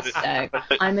each other. So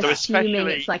I'm assuming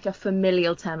it's like a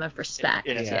familial term of respect.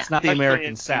 Yeah, it's not the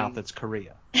American South, it's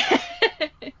Korea.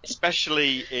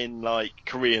 Especially in like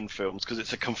Korean films, because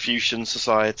it's a Confucian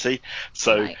society,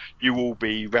 so you will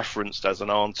be referenced as an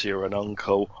auntie or an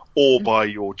uncle, or by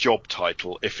your job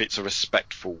title if it's a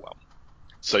respectful one.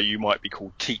 So you might be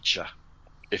called teacher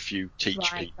if you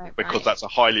teach people, because that's a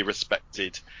highly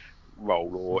respected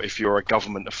role, or if you're a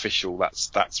government official,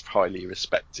 that's highly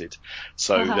respected.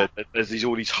 So there's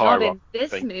all these hierarchies. Not in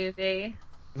this movie.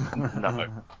 No,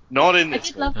 not in this. I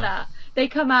did love that. They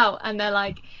come out and they're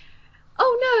like,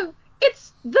 oh no,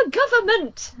 it's the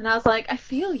government. And I was like, I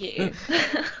feel you.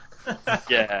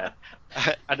 Yeah.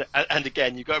 And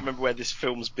again, you've got to remember where this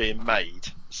film's being made.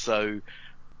 So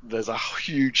there's a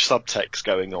huge subtext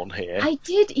going on here. I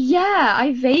did, yeah.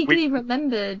 I vaguely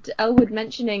remembered Elwood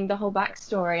mentioning the whole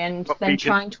backstory and then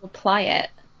trying to apply it.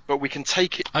 But we can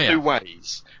take it two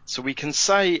ways. So we can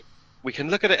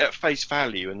look at it at face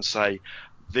value and say,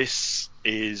 this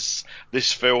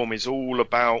film is all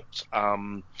about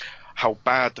how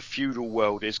bad the feudal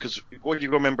world is, because what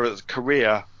you remember is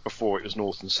Korea before it was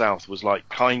North and South was like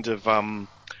kind of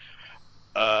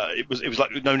it was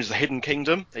like known as the Hidden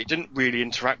Kingdom. It didn't really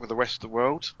interact with the rest of the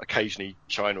world. Occasionally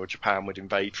China or Japan would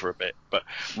invade for a bit, but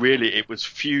really it was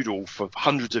feudal for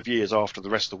hundreds of years after the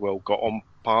rest of the world got on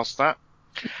past that.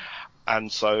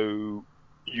 And so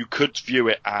you could view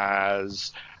it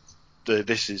as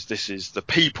this is the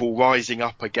people rising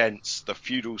up against the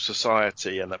feudal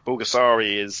society, and that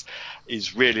Bulgasari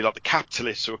is really like the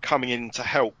capitalists who are coming in to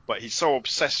help, but he's so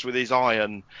obsessed with his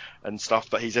iron and stuff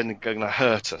that he's then going to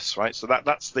hurt us, right? So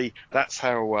that's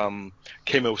how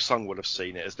Kim Il Sung would have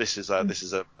seen it, as this is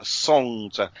a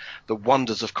song to the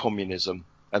wonders of communism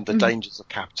and the dangers of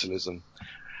capitalism.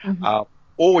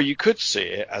 Or you could see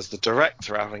it as the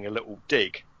director having a little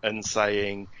dig and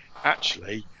saying,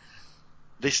 actually,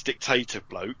 this dictator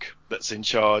bloke that's in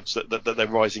charge that they're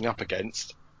rising up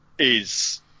against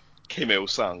is Kim Il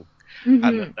Sung, and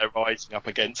that they're rising up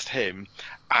against him.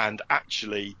 And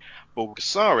actually,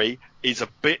 Bulgasari is a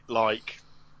bit like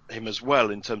him as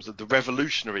well in terms of the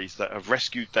revolutionaries that have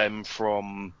rescued them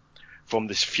from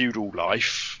this feudal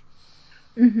life.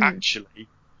 Actually,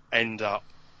 end up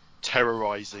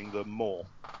terrorizing them more.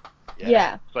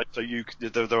 Yeah. So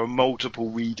there are multiple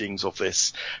readings of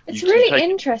this. It's really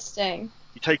interesting.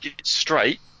 You take it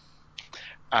straight,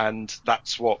 and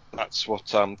that's what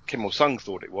Kim Il Sung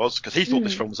thought it was, because he thought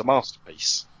this film was a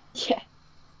masterpiece. Yeah.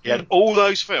 He had all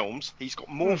those films. He's got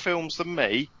more films than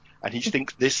me, and he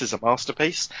thinks this is a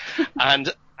masterpiece.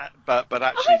 And but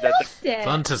actually, it's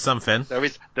onto something. There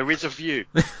is a view.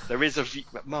 There is a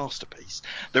masterpiece.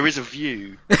 There is a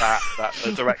view that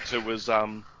the director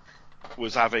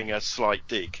was having a slight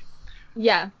dig.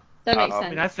 Yeah, that makes sense. I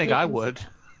mean, I think I would.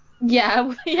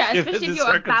 Yeah, especially if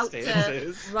you're about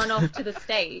to run off to the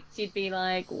States, you'd be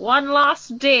like, one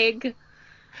last dig.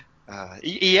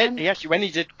 He actually, when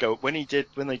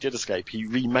they did escape, he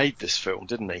remade this film,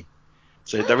 didn't he?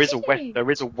 So there is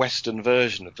a Western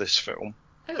version of this film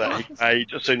that he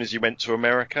made as soon as he went to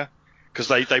America, because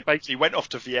they basically went off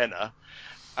to Vienna,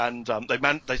 and they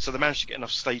managed to get enough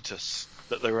status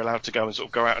that they were allowed to go and sort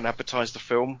of go out and advertise the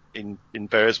film in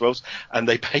various worlds, and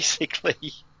they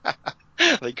basically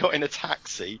they got in a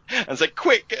taxi and said,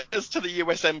 "Quick, get us to the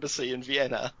US Embassy in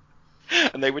Vienna."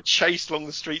 And they were chased along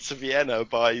the streets of Vienna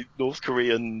by North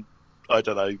Korean, I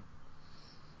don't know,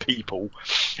 people,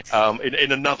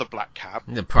 in another black cab.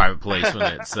 In a private place,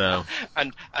 wasn't it? So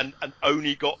and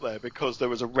only got there because there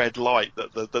was a red light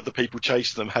that the people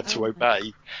chasing them had to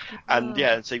obey.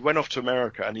 And so he went off to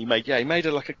America, and he made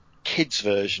like a kids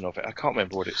version of it. I can't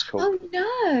remember what it's called. Oh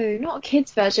no, not a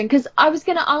kids version, because I was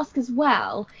going to ask as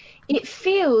well. It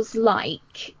feels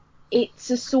like it's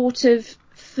a sort of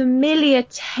familiar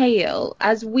tale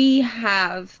as we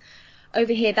have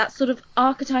over here, that sort of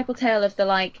archetypal tale of the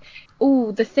like,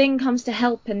 oh, the thing comes to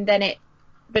help and then it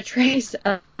betrays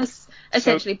us,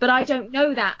 essentially. But I don't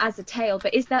know that as a tale.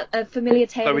 But is that a familiar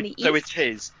tale in the East? So it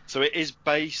is. So it is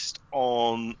based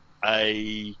on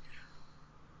a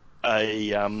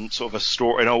sort of a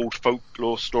story, an old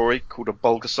folklore story called a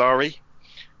Bulgasari,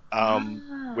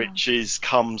 which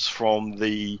comes from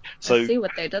the. So I see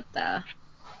what they did there.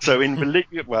 So in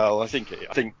religion, well, I think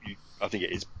it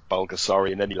is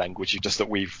Bulgasari in any language. Just that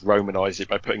we've Romanized it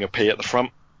by putting a P at the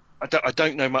front. I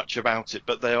don't know much about it,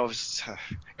 but they obviously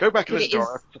go back to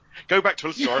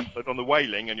a story on the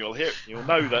Wailing, and you'll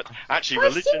know that actually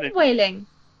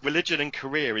religion in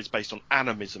Korea is based on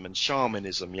animism and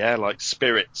shamanism, like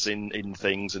spirits in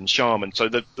things and shaman. So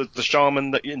the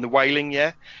shaman that in the Wailing,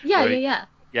 yeah.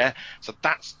 So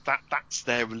that's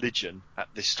their religion at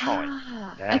this time.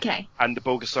 Okay. And the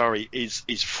Bulgasari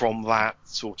is from that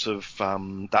sort of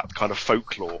that kind of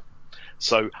folklore.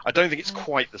 So I don't think it's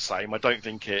quite the same. I don't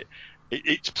think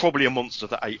it's probably a monster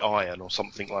that ate iron or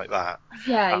something like that.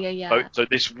 Yeah. So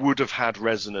this would have had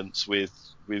resonance with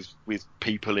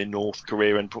people in North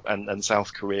Korea and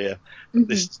South Korea.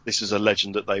 This is a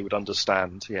legend that they would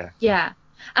understand. Yeah.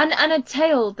 And a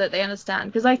tale that they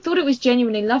understand, because I thought it was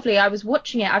genuinely lovely. I was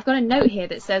watching it. I've got a note here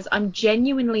that says, I'm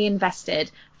genuinely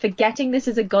invested, forgetting this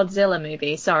is a Godzilla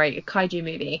movie, a kaiju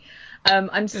movie. I'm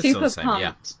It's all super the same, pumped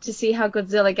yeah. to see how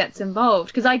Godzilla gets involved,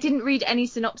 because I didn't read any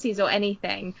synopses or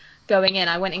anything going in.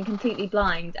 I went in completely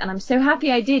blind, and I'm so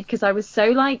happy I did, because I was so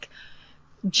like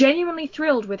genuinely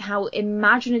thrilled with how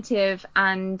imaginative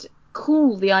and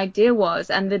cool the idea was,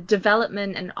 and the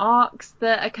development and arcs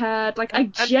that occurred. Like, I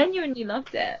genuinely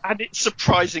loved it. And it's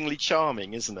surprisingly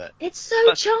charming, isn't it? It's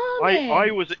so charming.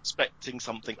 I was expecting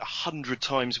something 100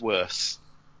 times worse.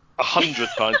 100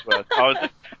 times worse.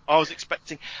 I was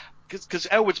expecting, because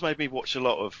Elwood's made me watch a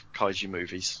lot of kaiju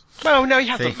movies. No, he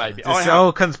hasn't made me. This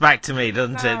all comes back to me,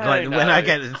 doesn't it? Like, No. when I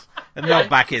get a nod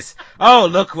back, it's, oh,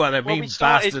 look what a mean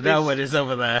bastard with- Elwood is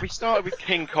over there. We started with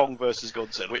King Kong versus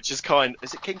Godzilla, which is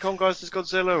is it King Kong versus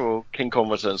Godzilla or King Kong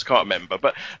Returns? Can't remember,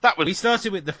 but that was. We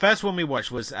started with, the first one we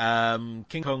watched was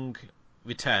King Kong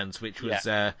Returns, which was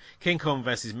King Kong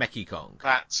versus Mechi Kong.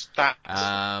 That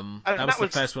was the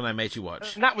first one I made you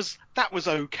watch. And that was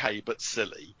okay but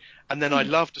silly. And then I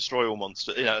love Destroy All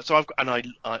Monsters, So I'm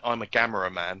a Gamera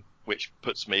man, which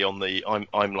puts me on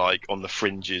I'm like on the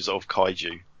fringes of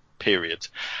kaiju, period.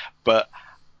 But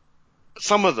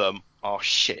some of them are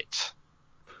shit.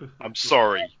 I'm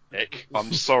sorry, Nick.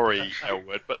 I'm sorry,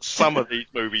 Elwood, but some of these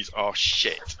movies are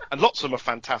shit, and lots of them are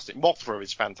fantastic. Mothra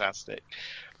is fantastic.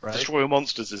 Right. Destroy All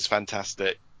Monsters is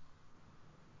fantastic.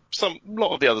 A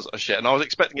lot of the others are shit, and I was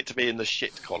expecting it to be in the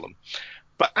shit column,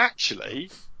 but actually,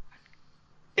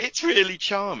 it's really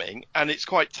charming, and it's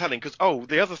quite telling. Because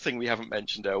the other thing we haven't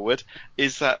mentioned, Elwood,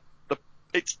 is that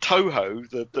it's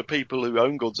Toho, the people who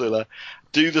own Godzilla,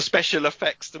 do the special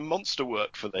effects and monster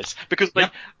work for this, because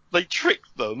they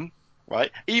tricked them.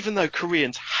 Right, even though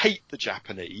Koreans hate the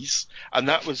Japanese, and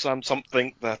that was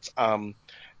something that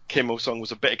Kim Il-sung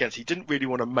was a bit against. He didn't really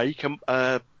want to make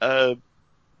a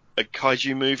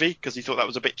kaiju movie because he thought that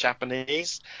was a bit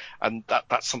Japanese, and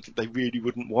that's something they really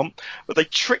wouldn't want. But they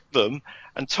tricked them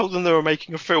and told them they were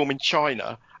making a film in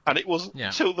China, and it wasn't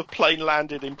until the plane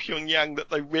landed in Pyongyang that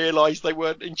they realised they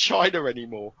weren't in China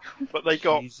anymore. But they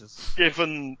got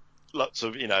given lots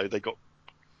of, they got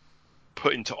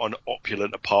put into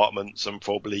opulent apartments and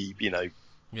probably,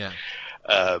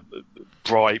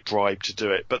 bribed to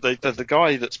do it. But the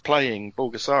guy that's playing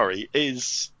Bulgasari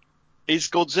is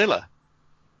Godzilla.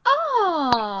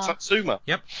 Oh, Satsuma.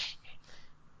 Yep.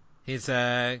 He's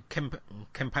Kenpachiro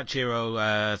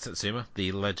Satsuma,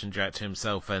 the legendary actor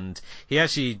himself, and he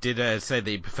actually did say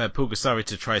that he preferred Bulgasari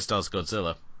to TriStar's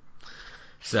Godzilla.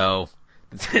 So,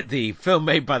 the film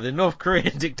made by the North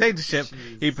Korean dictatorship,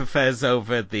 he prefers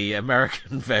over the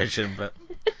American version, but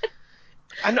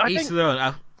and I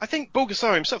think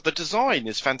Bulgasari himself, the design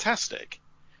is fantastic.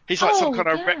 He's like some kind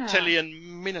of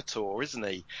reptilian minotaur, isn't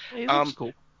he? Yeah, he looks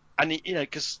cool. And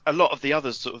because a lot of the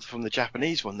others sort of from the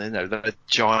Japanese one, they're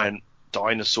giant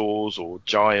dinosaurs or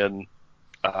giant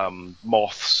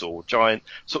moths or giant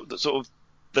sort of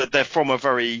they're from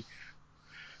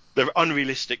they're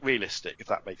unrealistic, realistic, if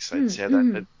that makes sense. They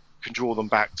can draw them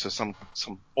back to some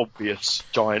obvious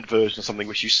giant version of something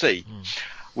which you see.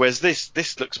 Whereas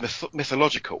this looks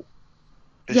mythological.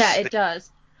 It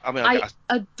does. I mean, I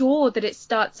adore that it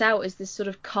starts out as this sort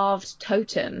of carved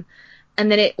totem, and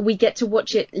then we get to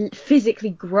watch it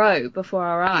physically grow before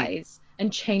our eyes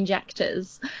and change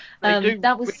actors.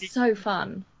 That was so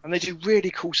fun. And they do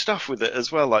really cool stuff with it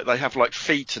as well. Like they have like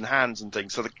feet and hands and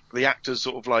things, so the actors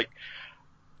sort of like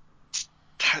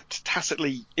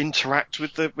tacitly interact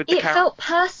with the character. It felt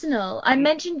personal. I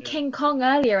mentioned King Kong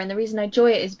earlier, and the reason I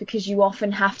enjoy it is because you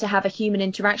often have to have a human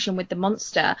interaction with the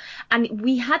monster, and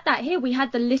we had that here. We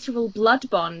had the literal blood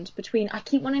bond between, I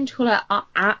keep wanting to call her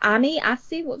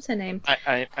Asi, what's her name?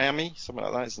 Ami, something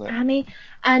like that, isn't it? Ami,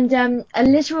 and a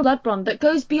literal blood bond that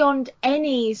goes beyond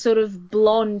any sort of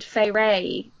blonde Fay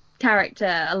Ray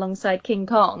character alongside King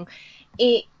Kong.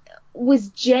 It was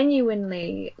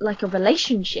genuinely like a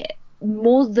relationship,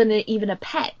 more than even a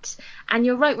pet. And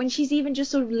you're right, when she's even just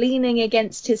sort of leaning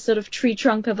against his sort of tree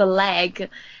trunk of a leg,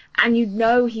 and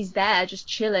he's there just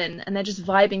chilling, and they're just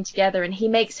vibing together, and he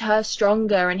makes her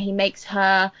stronger, and he makes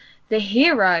her the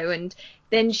hero, and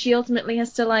then she ultimately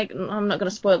has to, like, I'm not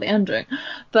going to spoil the ending,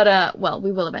 but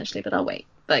we will eventually, but I'll wait.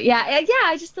 But yeah,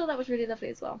 I just thought that was really lovely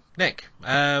as well. Nick,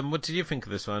 what did you think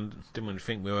of this one? Didn't want to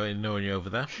think we were ignoring you over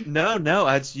there. No,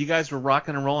 you guys were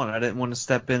rocking and rolling. I didn't want to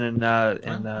step in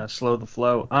and slow the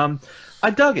flow.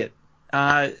 I dug it.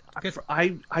 I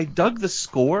dug the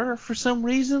score for some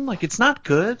reason. Like, it's not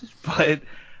good, but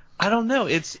I don't know.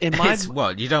 It's in my. It's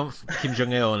what you don't Kim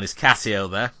Jong Il and his Casio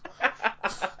there.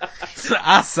 It's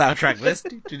our soundtrack list.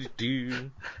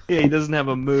 Yeah, he doesn't have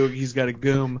a Moog. He's got a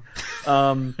Goom.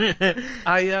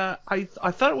 I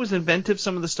thought it was inventive,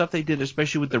 some of the stuff they did,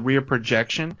 especially with the rear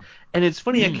projection. And it's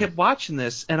funny, I kept watching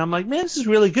this, and I'm like, man, this is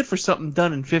really good for something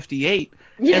done in '58.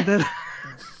 Yeah. And then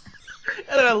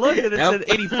I looked at it, it said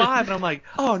 '85, and I'm like,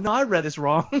 oh no, I read this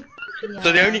wrong. Yeah.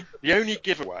 So the only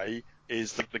giveaway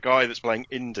is the guy that's playing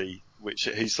Indy, which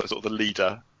he's sort of the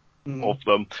leader of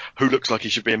them, who looks like he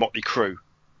should be in Motley Crue.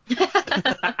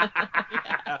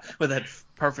 With that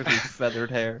perfectly feathered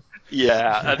hair.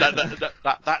 Yeah,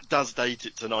 that does date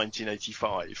it to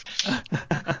 1985.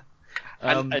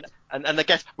 And I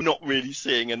guess we're not really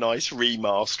seeing a nice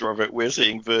remaster of it. We're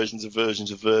seeing versions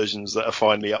that are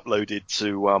finally uploaded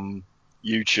to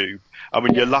YouTube. I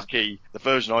mean, you're lucky. The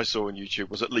version I saw on YouTube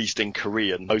was at least in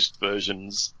Korean. Most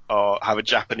versions have a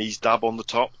Japanese dub on the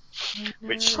top,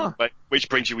 which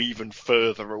brings you even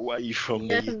further away from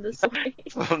the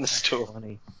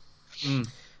story.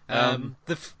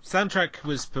 The soundtrack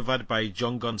was provided by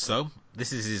John Gonso.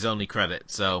 This is his only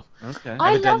credit, so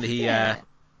I loved it.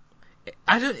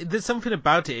 There's something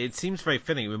about it. It seems very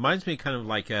fitting. It reminds me kind of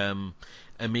like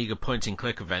Amiga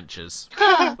point-and-click adventures.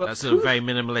 That sort of very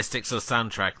minimalistic sort of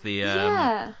soundtrack. They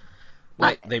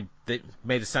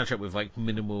made a soundtrack with like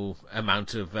minimal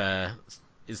amount of.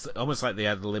 It's almost like they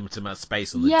had a limited amount of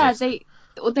space on the disc.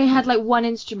 They had like one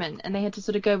instrument and they had to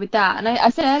sort of go with that. And I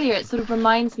said earlier, it sort of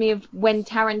reminds me of when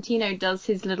Tarantino does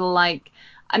his little like.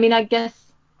 I mean, I guess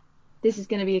this is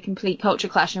going to be a complete culture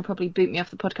clash and it'll probably boot me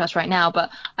off the podcast right now, but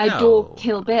I adore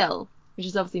Kill Bill, which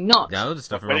is obviously not. No, there's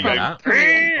nothing wrong with that.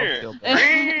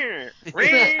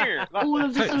 All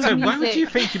of the sort of so music. why would you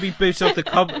think you'd be booted off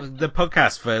the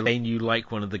podcast for saying you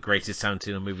like one of the greatest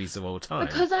Tarantino movies of all time?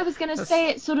 Because I was going to say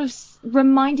it sort of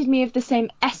reminded me of the same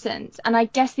essence, and I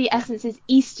guess the essence is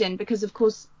Eastern because, of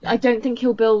course, I don't think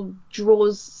Kill Bill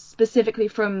draws specifically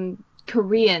from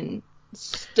Korean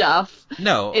stuff.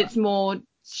 No. It's more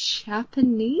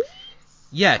Japanese?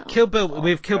 Yeah, Kill Bill,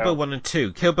 with Kill Bill 1 and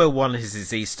 2, Kill Bill 1 is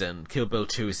his Eastern, Kill Bill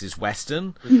 2 is his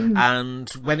Western, and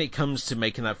when it comes to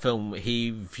making that film,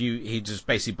 he just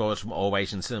basically borrows from all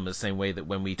Asian cinema the same way that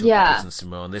when we talk about Asian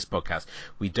cinema on this podcast,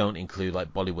 we don't include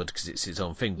like Bollywood because it's its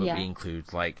own thing, but we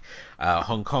include like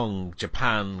Hong Kong,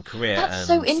 Japan, Korea. That's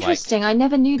and so interesting, I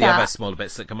never knew the that. other smaller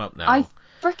bits that come up now. I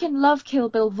freaking love Kill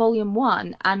Bill Volume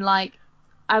 1, and like,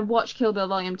 I watch Kill Bill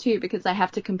Volume 2 because I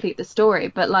have to complete the story,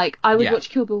 but like I would watch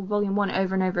Kill Bill Volume 1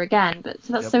 over and over again. But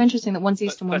so that's so interesting that one's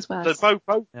Eastern, one's West.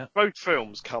 Both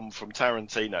films come from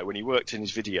Tarantino when he worked in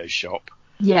his video shop.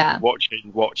 Yeah.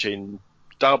 Watching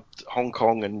dubbed Hong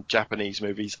Kong and Japanese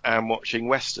movies and watching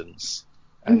westerns,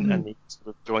 and he sort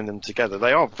of joined them together.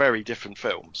 They are very different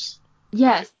films.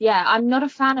 Yes, yeah. I'm not a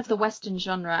fan of the western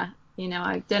genre. You know,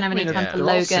 I don't have any time for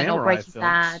Logan or Breaking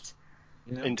Bad.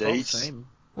 You know, Indeed.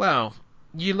 Well,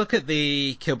 you look at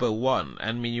the Kill Bill 1,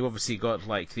 and I mean, you obviously got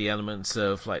like the elements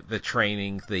of like the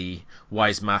training, the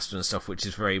wise master and stuff, which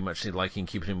is very much like in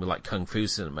keeping with like kung fu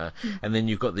cinema. And then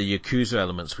you've got the Yakuza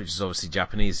elements, which is obviously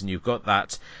Japanese, and you've got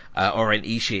that Oren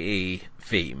Ishii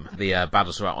theme, the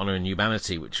Battles Without Honor and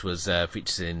Humanity, which was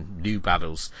featured in New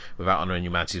Battles Without Honor and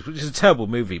Humanity, which is a terrible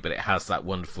movie, but it has that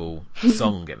wonderful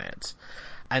song in it.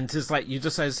 And just like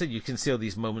as I said, you can see all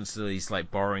these moments that he's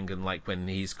like borrowing, and like when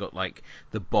he's got like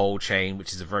the ball chain,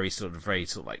 which is a very sort of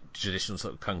like traditional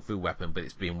sort of kung fu weapon, but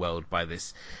it's being wielded by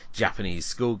this Japanese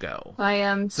schoolgirl. By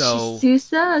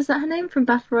Chisusa, is that her name from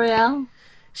Battle Royale?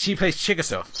 She plays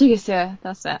Chigusa. Chigusa,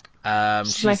 that's it.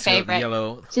 She's my favorite.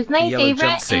 She's my favorite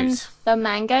jumpsuit. in the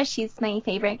manga. She's my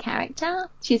favorite character.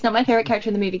 She's not my favorite character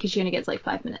in the movie because she only gets like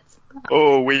 5 minutes.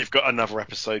 Oh, we've got another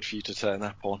episode for you to turn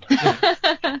up on.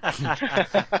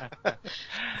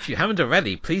 If you haven't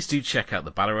already, please do check out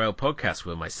the Battle Royale podcast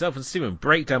where myself and Stephen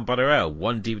break down Battle Royale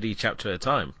one DVD chapter at a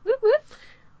time.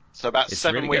 So about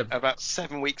 7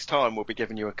 weeks time, we'll be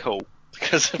giving you a call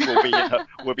because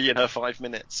we'll be in her 5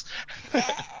 minutes.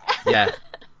 Yeah.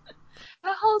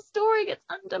 The whole story gets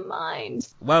undermined.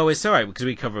 Well, it's alright because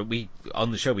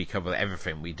on the show we cover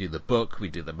everything. We do the book, we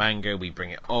do the manga, we bring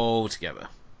it all together.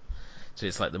 So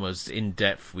it's like the most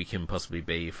in-depth we can possibly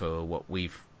be for what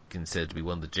we've considered to be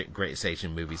one of the greatest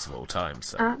Asian movies of all time.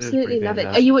 So absolutely love it.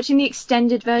 Are you watching the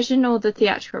extended version or the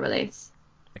theatrical release?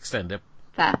 Extended.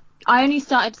 Fair. I only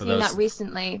started seeing that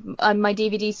recently. My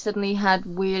DVD suddenly had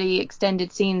really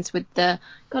extended scenes with the...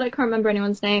 God, I can't remember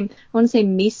anyone's name. I want to say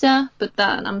Misa, but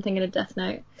I'm thinking of Death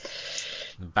Note.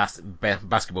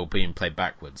 Basketball being played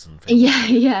backwards and things.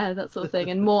 Yeah, that sort of thing.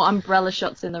 And more umbrella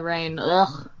shots in the rain.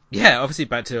 Ugh. Yeah, obviously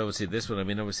back to this one. I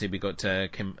mean, obviously we got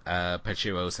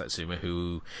Pachiro Satsuma,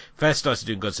 who first started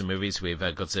doing Godzilla movies with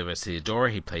Godzilla vs.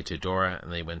 Theodora. He played Theodora, and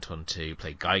they went on to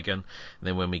play Gigan. And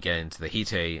then when we get into the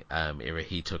Heite era,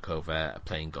 he took over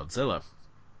playing Godzilla.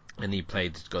 And he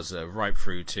played Godzilla right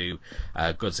through to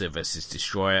Godzilla vs.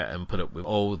 Destroyer, and put up with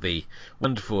all the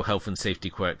wonderful health and safety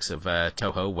quirks of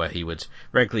Toho, where he would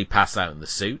regularly pass out in the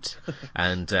suit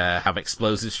and have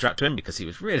explosives strapped to him because he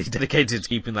was really dedicated to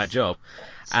keeping that job.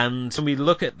 And when we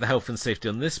look at the health and safety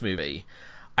on this movie,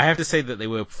 I have to say that they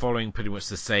were following pretty much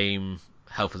the same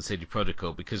health and safety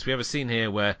protocol, because we have a scene here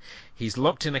where he's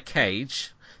locked in a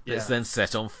cage that's then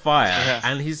set on fire,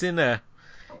 and he's in a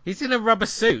rubber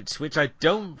suit, which I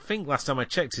don't think last time I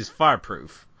checked is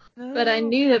fireproof. But I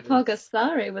knew that Paul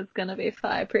Gaspari was going to be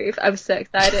fireproof. I was so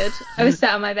excited. I was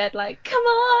sat on my bed like, come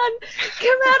on,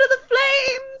 come out of the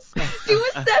flames, do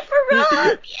a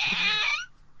separate.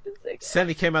 Yeah!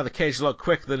 Certainly came out of the cage a lot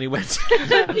quicker than he went.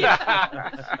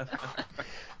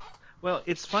 Well,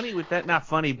 it's funny with that, not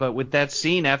funny, but with that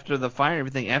scene after the fire and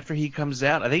everything, after he comes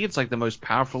out, I think it's like the most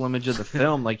powerful image of the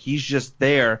film. Like, he's just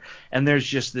there, and there's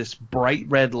just this bright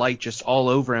red light just all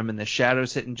over him, and the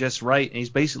shadows hitting just right, and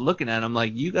he's basically looking at him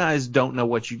like, you guys don't know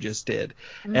what you just did.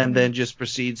 Mm-hmm. And then just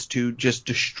proceeds to just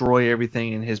destroy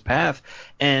everything in his path.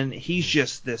 And he's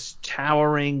just this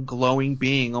towering, glowing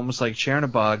being, almost like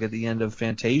Chernabog at the end of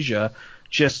Fantasia,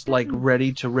 just like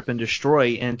ready to rip and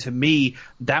destroy. And to me,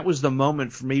 that was the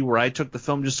moment for me where I took the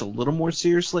film just a little more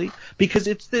seriously, because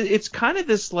it's kind of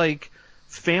this like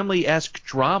family-esque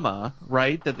drama,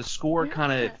 right? That the score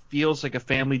kind of feels like a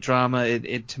family drama.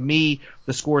 It to me,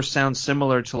 the score sounds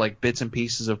similar to like bits and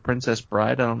pieces of Princess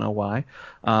Bride. I don't know why.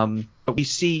 But we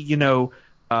see,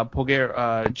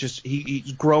 Polgar,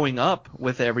 he's growing up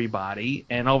with everybody,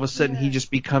 and all of a sudden he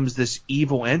just becomes this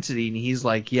evil entity, and he's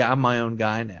like, yeah, I'm my own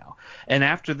guy now. And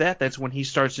after that, that's when he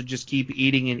starts to just keep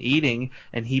eating and eating,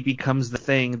 and he becomes the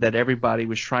thing that everybody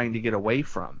was trying to get away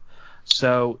from.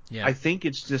 So I think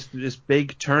it's just this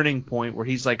big turning point where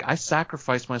he's like, I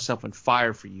sacrificed myself in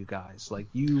fire for you guys. Like,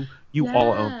 you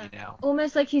all own me now.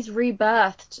 Almost like he's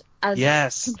rebirthed as a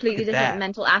completely different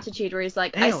mental attitude, where he's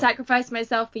like, I sacrificed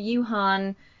myself for you,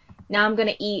 Han. Now I'm going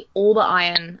to eat all the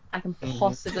iron I can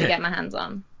possibly get my hands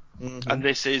on. Mm-hmm.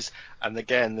 And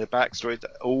again, the backstory,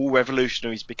 all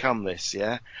revolutionaries become this,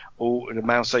 yeah? All the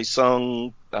Mao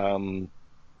Zedong,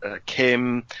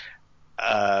 Kim,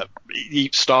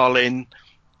 Stalin,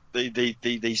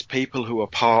 these people who are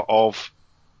part of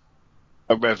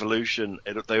a revolution,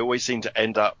 they always seem to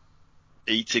end up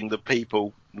eating the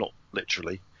people, not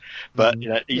literally, but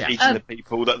eating the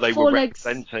people that they were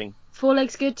representing. 4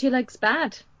 legs good, 2 legs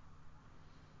bad.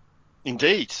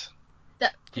 Indeed.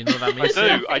 Do you know what that means?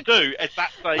 I do.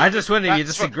 I just wonder, you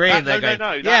disagree, and they're going,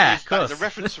 of course. That's a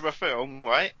reference from a film,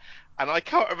 right? And I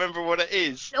can't remember what it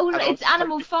is. Oh, it's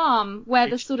Animal Farm, where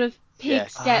the sort of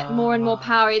pigs get more and more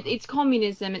power. It's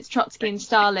communism. It's Trotsky and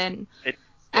Stalin.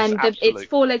 It's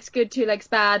 4 legs good, 2 legs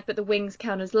bad, but the wings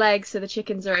count as legs, so the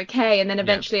chickens are okay. And then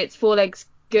eventually it's 4 legs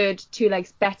good, 2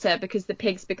 legs better, because the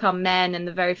pigs become men, and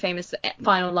the very famous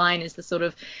final line is the sort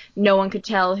of, no one could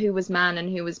tell who was man and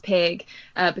who was pig,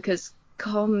 because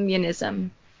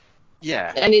communism.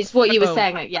 Yeah. And it's what you were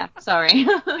saying. Sorry.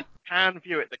 Can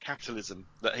view it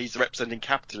that he's representing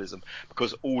capitalism,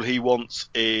 because all he wants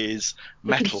is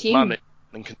metal, money,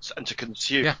 and to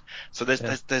consume. Yeah. So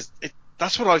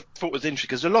that's what I thought was interesting,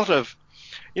 because a lot of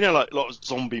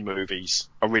zombie movies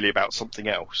are really about something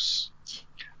else,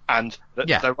 and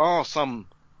there are some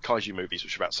kaiju movies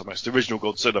which are about something else. The original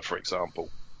Godzilla, for example,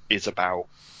 is about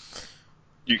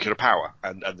nuclear power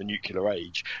and the nuclear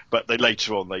age, but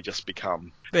later on they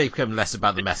become less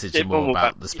about the message and more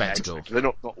about the spectacle. Exactly. They're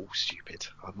not all stupid.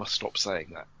 I must stop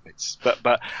saying that.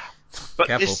 But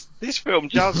this film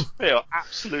does feel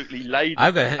absolutely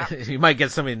laden. You might get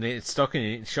something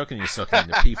shocking you stocking in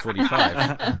the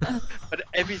P45. But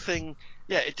everything,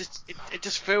 it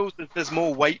just feels that there's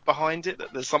more weight behind it.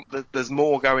 That there's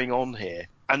more going on here.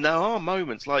 And there are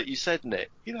moments, like you said, Nick,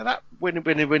 that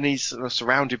when he's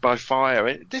surrounded by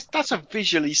fire, that's a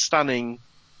visually stunning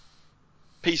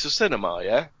piece of cinema,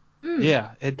 yeah?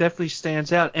 Yeah, it definitely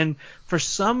stands out. And for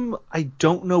some, I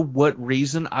don't know what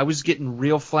reason, I was getting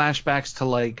real flashbacks to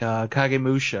like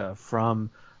Kagemusha from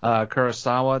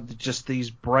Kurosawa, just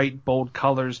these bright, bold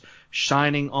colors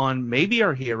shining on maybe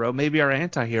our hero, maybe our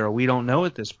anti-hero. We don't know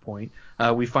at this point.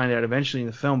 We find out eventually in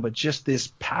the film, but just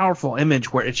this powerful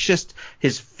image where it's just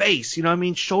his face,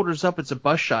 shoulders up, it's a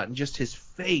bus shot, and just his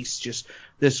face, just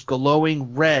this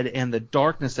glowing red, and the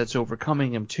darkness that's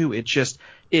overcoming him too.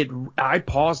 I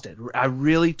paused it. I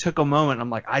really took a moment.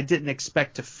 I'm like, I didn't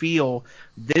expect to feel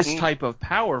this type of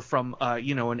power from,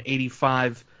 an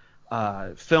 85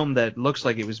 film that looks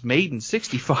like it was made in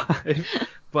 65.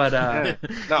 But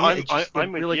it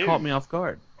really caught me off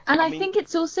guard. And I think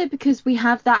it's also because we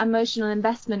have that emotional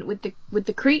investment with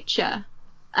the creature.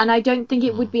 And I don't think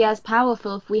it would be as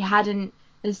powerful if we hadn't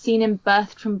seen him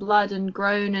birthed from blood and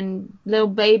grown, and little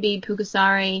baby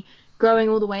Pulgasari growing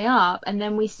all the way up, and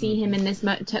then we see him in this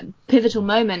pivotal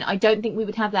moment. I don't think we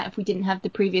would have that if we didn't have the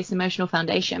previous emotional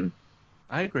foundation.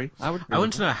 I agree. I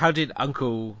want to know, how did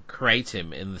Uncle create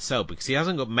him in the cell? Because he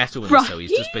hasn't got metal in the cell.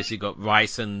 He's just basically got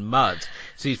rice and mud.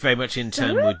 So he's very much in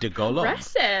turn with the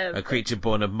Golem, a creature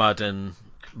born of mud and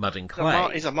clay.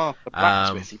 He's a master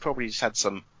blacksmith. He probably just had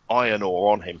some iron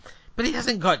ore on him. But he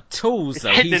hasn't got tools,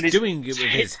 though. He's doing it with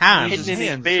his hands. His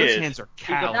hands are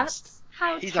calloused. That's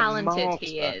how talented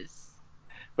he is.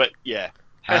 But yeah.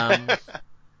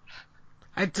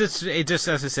 It just,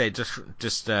 as I say,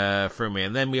 just threw me.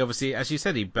 And then we obviously, as you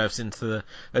said, he bursts into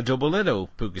a double little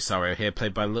Pulgasari here,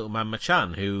 played by Little Man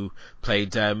Machan, who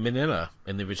played Minilla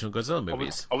in the original Godzilla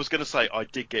movies. I was going to say, I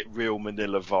did get real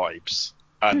Minilla vibes.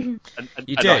 And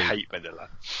you do. I hate Minilla.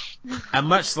 And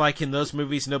much like in those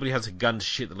movies, nobody has a gun to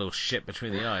shoot the little shit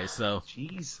between the eyes. So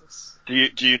Jesus. Do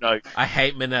you know? I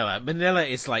hate Minilla. Minilla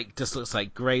is just looks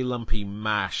like grey lumpy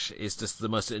mash. Is just the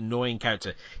most annoying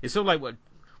character. It's sort of like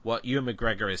what Ewan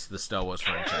McGregor is to the Star Wars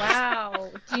franchise.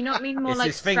 Wow. Do you not mean more it's like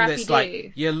this thing that's Scrappy-Doo?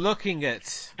 Like you're looking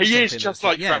at. He is just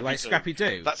like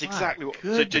Scrappy-Doo. That's exactly what.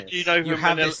 So do you know who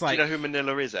Minilla? Do you know who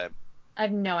Minilla is, Em? I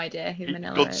have no idea who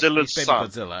Minilla is. Godzilla's son.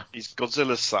 Godzilla. He's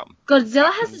Godzilla's son.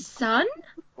 Godzilla has a son?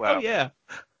 Well, oh yeah.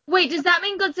 Wait, does that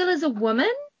mean Godzilla's a woman?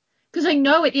 Because I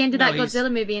know at the end of that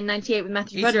Godzilla movie in '98 with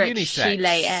Matthew Broderick, she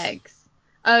lay eggs.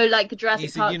 Oh, like the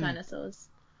Jurassic Park dinosaurs.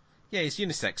 Yeah, he's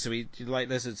unisex, so like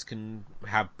lizards can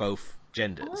have both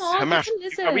genders.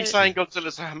 Are we saying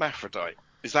Godzilla's a hermaphrodite?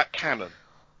 Is that canon?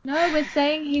 No, we're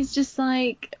saying he's just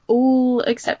like all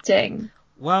accepting.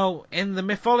 Well, in the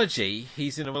mythology,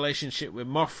 he's in a relationship with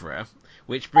Mothra,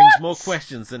 which brings more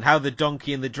questions than how the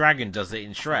donkey and the dragon does it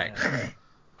in Shrek.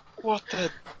 What the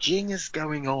jing is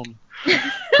going on?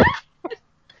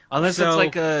 Unless it's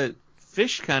like a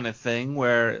fish kind of thing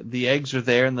where the eggs are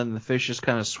there and then the fish just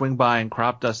kind of swing by and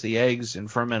crop dust the eggs and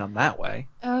ferment them that way.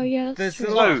 Oh, yeah, there's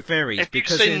true. a lot of theories. If you've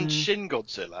seen Shin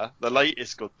Godzilla, the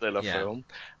latest Godzilla film,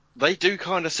 they do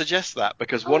kind of suggest that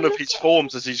because one of his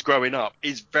forms as he's growing up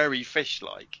is very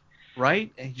fish-like.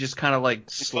 Right? And he's just kind of like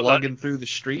slugging through the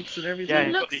streets and everything. Yeah, he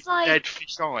he's looks got these like dead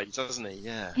fish eyes, doesn't he?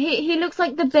 Yeah. He looks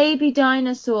like the baby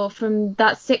dinosaur from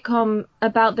that sitcom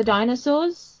about the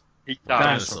dinosaurs. He does.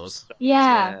 Dinosaurs.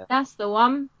 Yeah, that's the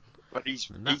one. But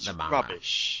he's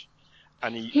rubbish.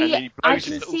 And he I blows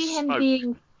can his see him smoke.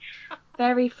 being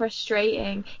very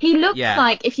frustrating. He looks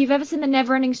like, if you've ever seen the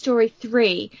Neverending Story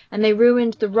 3 and they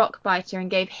ruined the rock biter and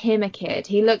gave him a kid,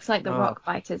 he looks like the rock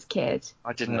biter's kid.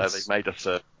 I didn't know they made a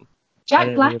certain.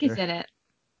 Jack Black is in it.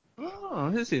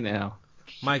 Oh, is he now?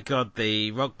 My God,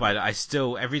 the rock biter!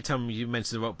 Every time you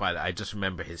mention the rock biter, I just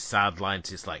remember his sad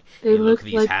lines. It's like, they look at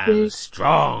these like hands, big,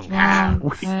 strong hands.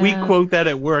 We quote that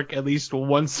at work at least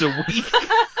once a week.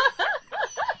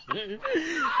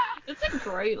 It's a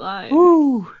great line.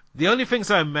 Woo. The only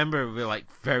things I remember like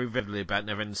very vividly about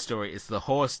Neverending Story is the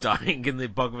horse dying in the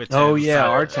Bog of Eternal Oh yeah,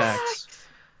 Silence. Artax.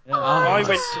 Yeah. I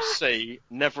went to see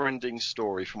Neverending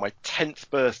Story for my 10th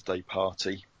birthday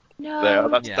party. No.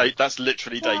 That's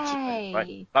literally dated me,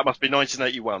 right? That must be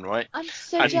 1981, right? I'm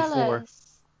so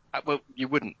jealous. Well, you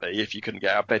wouldn't be if you couldn't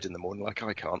get out of bed in the morning like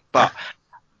I can't. But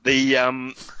the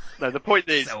point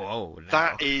is, so old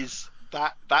now.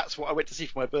 That's what I went to see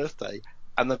for my birthday,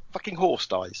 and the fucking horse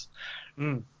dies.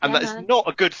 And that is not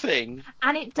a good thing.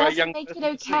 And it doesn't make it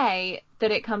okay that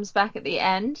it comes back at the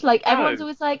end. Like, everyone's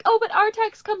always like, oh, but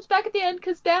Artax comes back at the end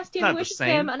because Bastian wishes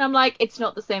him. And I'm like, it's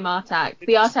not the same Artax.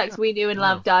 The Artax we knew and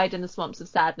loved died in the swamps of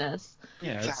sadness.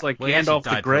 Yeah, it's like Gandalf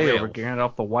the Grey over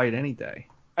Gandalf the White any day.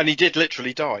 And he did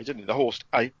literally die, didn't he? The horse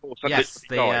yes,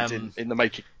 died in the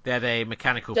making. They had a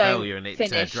mechanical Don't failure and it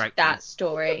finish dragged that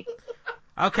story.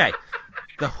 Okay,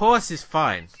 the horse is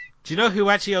fine. Do you know who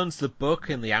actually owns the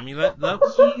book and the amulet, though?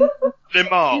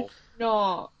 Limal.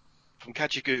 Not. From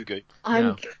Kajagoogoo.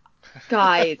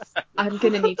 Guys, I'm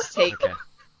going to need to take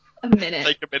a minute.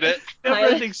 Take a minute.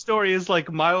 Neverending Story is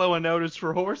like Milo and Otis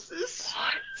for horses.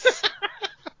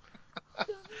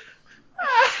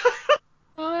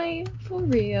 I, for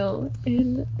real,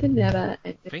 in the never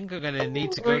ending. I think I'm going to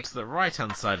need to go to the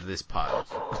right-hand side of this pile.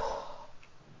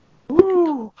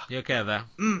 Ooh. You okay there?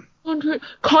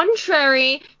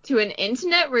 Contrary to an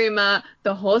internet rumor,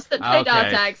 the horse that played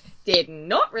Artax did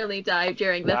not really die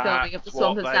during the filming of the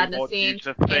Swamp of Sadness scene.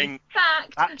 In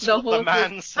fact, the horse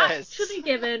was actually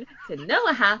given to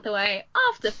Noah Hathaway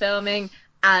after filming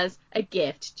as a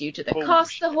gift. Due to the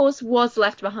cost, the horse was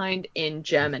left behind in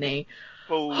Germany.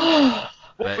 What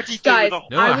What would he do Guys, with a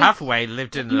horse? Noah I would- Hathaway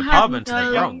lived in an You have apartment in no-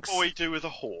 the Young Bronx. boy do with a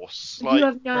horse? You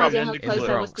have no idea how Romantic close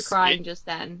I was to Bronx. crying just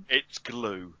then. It's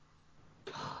glue.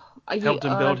 Are you- Helped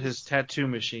him I build was- his tattoo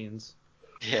machines.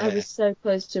 Yeah. I was so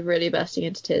close to really bursting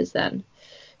into tears then.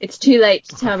 It's too late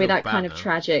to I tell me feel that kind bad of now.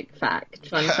 tragic fact.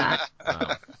 Fun fact.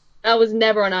 Wow. That was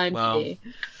never on IMDb.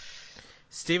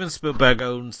 Steven Spielberg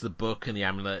owns the book and the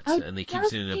amulet, Oh, and he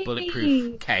keeps it in does a he?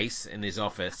 bulletproof case in his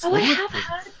office. Oh, I have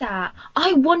heard that.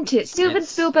 I want it. Steven It's-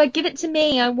 Spielberg, give it to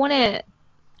me. I want it.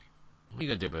 What are you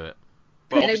going to do with it?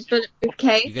 Put it in a obviously- bulletproof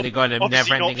case. You're going to go on a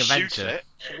Obviously never-ending not shoot adventure?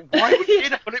 it. Why would it be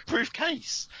in a bulletproof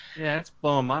case? Yeah, it's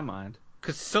blowing my mind.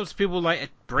 Because some people like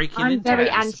breaking I'm into very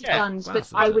it. anti-guns, Wow, but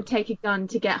so I that's would it. take a gun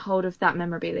to get hold of that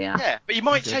memorabilia. Yeah, but you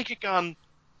might Okay. take a gun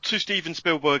to Steven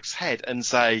Spielberg's head and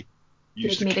say,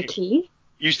 use Give me the key.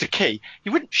 Use the key.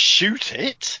 You wouldn't shoot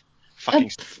it. Fucking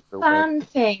Steven Spielberg. Fan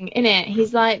thing, innit?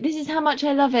 He's like, this is how much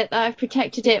I love it that I've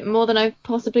protected it more than I've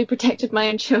possibly protected my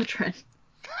own children.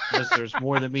 Unless there's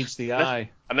more than meets the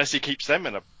eye. Unless he keeps them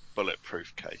in a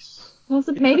bulletproof case.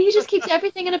 Possibly. Maybe he just keeps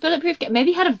everything in a bulletproof case.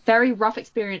 Maybe he had a very rough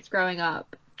experience growing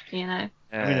up, you know?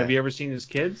 I mean, have you ever seen his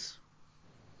kids?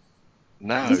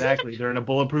 No. Exactly. They're in a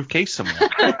bulletproof case somewhere.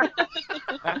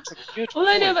 That's a good All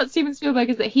I know point. about Steven Spielberg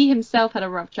is that he himself had a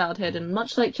rough childhood, and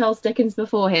much like Charles Dickens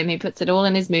before him, he puts it all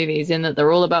in his movies, in that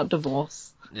they're all about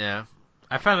divorce. Yeah.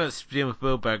 I found out Steven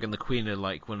Spielberg and the Queen are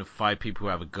like one of 5 people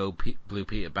who have a gold Blue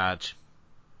Peter badge.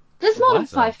 There's more than What?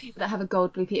 5 people that have a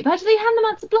gold Blue Peter badge. They hand them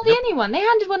out to bloody anyone. They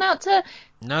handed one out to...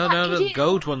 No, the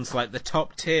gold one's like the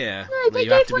top tier. No, where they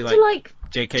you have gave to be one to, like,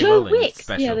 J.K. Joe Rowling Wicks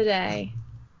special. the other day.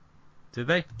 Did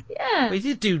they? Yeah. Well, he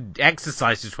did do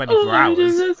exercise for 24 he hours.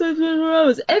 does exercise for 24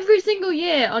 hours. Every single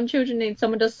year on Children Need,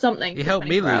 someone does something. He for helped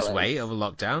me 24 lose hours. weight over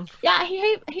lockdown. Yeah, he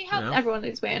helped You know. everyone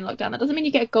lose weight in lockdown. That doesn't mean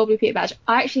you get a gold Blue Peter badge.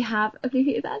 I actually have a Blue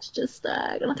Peter badge. Just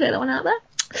gonna throw that one out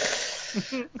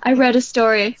there. I read a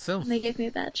story So- and they gave me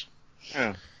a badge.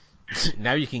 Yeah.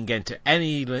 Now you can get into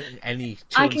any I children's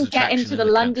can get attraction into in the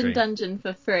London country. Dungeon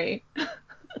for free.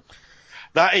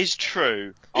 That is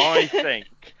true. I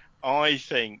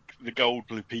think the gold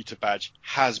Blue Peter badge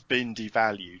has been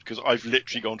devalued because I've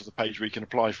literally gone to the page where you can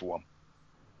apply for one.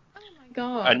 Oh my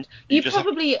god! And you You just have-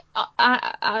 probably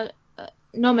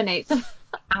nominate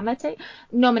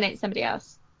somebody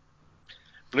else.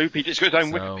 Blue Peter, it's got its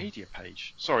own So- Wikipedia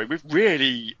page. Sorry, we've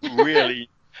really.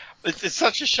 It's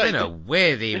such a shame. Been a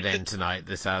weird evening tonight.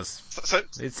 This has. So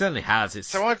It certainly has. It's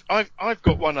So I've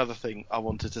got one other thing I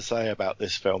wanted to say about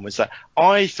this film is that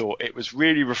I thought it was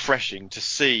really refreshing to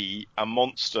see a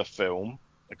monster film,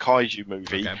 a kaiju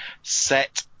movie, Okay.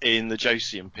 set in the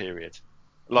Joseon period,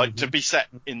 like to be set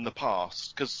in the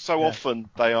past, because so Yeah. often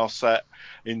they are set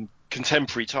in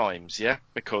contemporary times, yeah,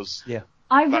 because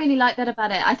I really like that about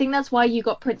it. I think that's why you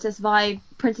got Princess Bride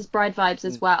vibes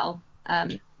as well,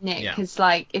 Nick, Yeah. because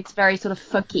like it's very sort of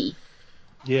fucky.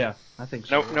 Yeah, I think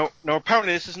so. no.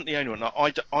 Apparently, this isn't the only one. Now,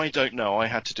 I don't know. I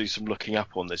had to do some looking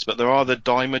up on this, but there are the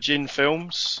Daimajin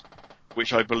films,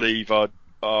 which I believe are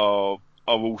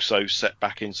also set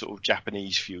back in sort of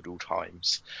Japanese feudal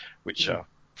times, which are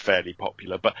fairly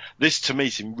popular. But this to me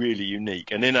seemed really unique,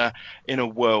 and in a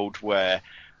world where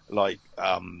like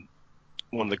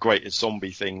one of the greatest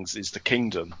zombie things is The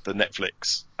Kingdom, the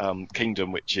Netflix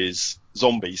Kingdom, which is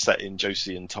zombies set in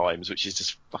Joseon times, which is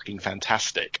just fucking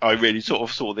fantastic. I really sort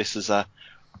of saw this as an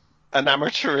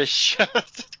amateurish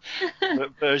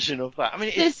version of that. I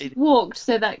mean, This walked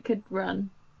so that could run.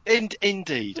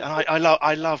 Indeed, and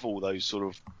I love all those sort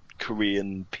of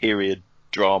Korean period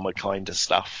drama kind of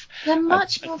stuff. They're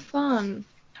much more fun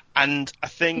And I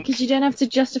think because you don't have to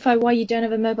justify why you don't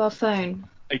have a mobile phone.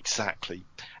 exactly.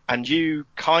 And you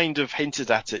kind of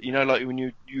hinted at it, you know, like when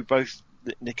you both,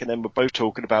 Nick and Em, were both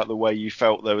talking about the way you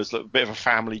felt there was a bit of a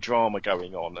family drama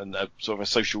going on and a sort of a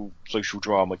social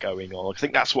drama going on. I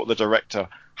think that's what the director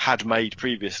had made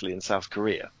previously in South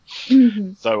Korea.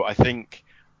 Mm-hmm. So I think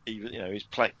he's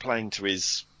playing to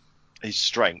his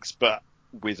strengths, but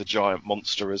with a giant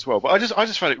monster as well. But I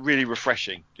just found it really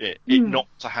refreshing it not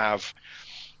to have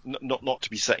not to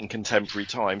be set in contemporary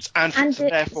times and for it to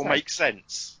therefore make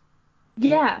sense.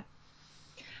 Yeah.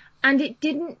 And it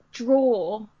didn't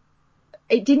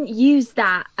use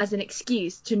that as an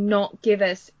excuse to not give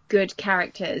us good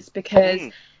characters, because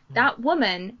that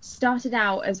woman started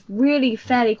out as really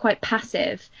fairly quite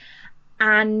passive,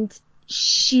 and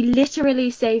she literally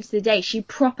saves the day. She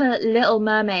proper Little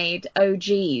Mermaid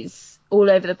OGs all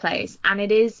over the place, and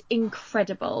it is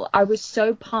incredible. I was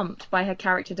so pumped by her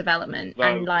character development.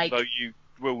 Though you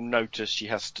will notice she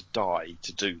has to die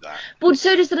to do that. Well,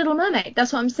 so does the Little Mermaid.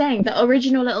 That's what I'm saying. The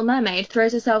original Little Mermaid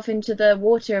throws herself into the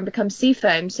water and becomes sea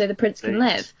foam so the prince can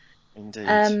live. Indeed.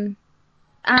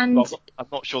 And Well, I'm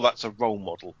not sure that's a role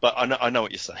model, but I know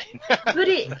what you're saying. but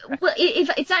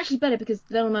it's actually better because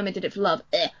The Little Mermaid did it for love.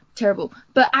 Terrible.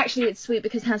 But actually it's sweet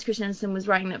because Hans Christian Andersen was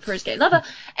writing it for his gay lover.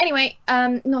 Anyway,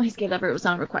 not his gay lover, it was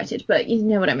unrequited, but you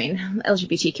know what I mean.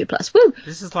 LGBTQ+. Woo!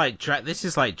 This is like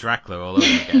Dracula all over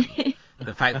again.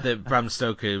 The fact that Bram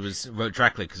Stoker wrote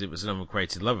Dracula because it was an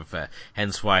unrequited love affair,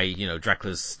 hence why,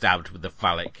 Dracula's stabbed with the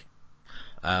phallic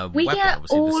we weapon, get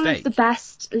obviously, all the of stake. the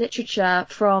best literature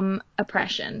from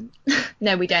oppression.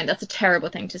 No, we don't. That's a terrible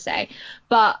thing to say.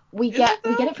 But we get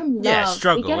it from love. Yeah,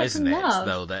 struggle, we get it isn't from it? love.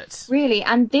 Though that's really,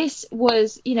 and this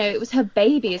was, it was her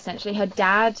baby essentially. Her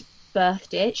dad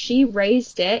birthed it. She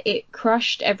raised it. It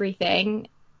crushed everything,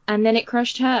 and then it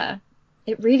crushed her.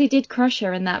 It really did crush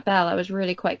her in that bell. I was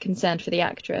really quite concerned for the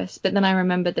actress, but then I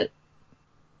remembered that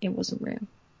it wasn't real.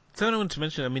 So I want to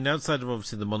mention, I mean, outside of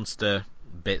obviously the monster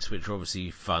bits, which are obviously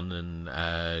fun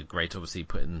and great, obviously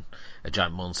putting a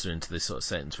giant monster into this sort of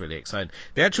setting is really exciting.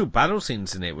 The actual battle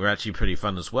scenes in it were actually pretty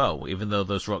fun as well, even though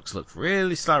those rocks looked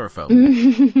really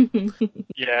styrofoam.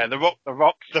 Yeah, the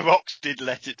rocks did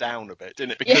let it down a bit,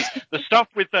 didn't it? Because the stuff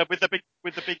with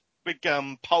the big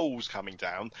poles coming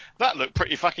down, that looked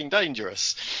pretty fucking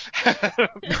dangerous.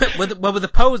 With the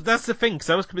pose, that's the thing,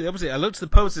 because I was completely opposite. I looked at the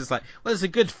poses like, well, there's a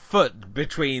good foot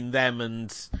between them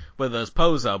and where those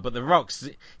poles are, but the rocks,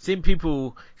 seeing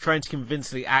people trying to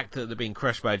convincingly act that they're being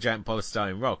crushed by a giant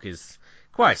polystyrene rock is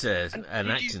quite an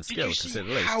acting skill, to say the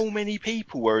least. How many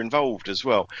people were involved as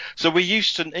well? So we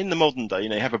used to, in the modern day,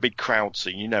 you have a big crowd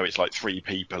scene, it's like 3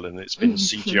 people and it's been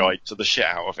CGI'd to the shit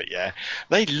out of it, yeah?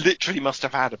 They literally must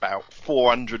have had about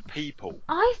 400 people.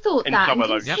 I thought that, and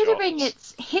considering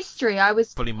its history, I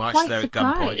was pretty much quite there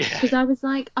surprised, because at I was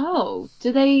like, oh,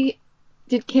 did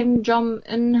Kim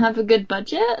Jong-un have a good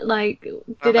budget? Like,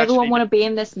 did everyone want to be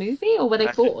in this movie, or were they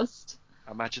forced?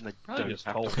 Imagine they don't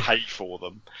have to pay for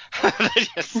them.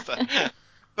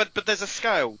 But there's a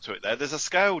scale to it there. There's a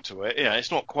scale to it.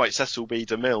 It's not quite Cecil B.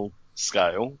 DeMille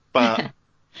scale, but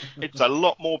it's a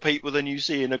lot more people than you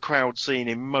see in a crowd scene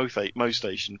in most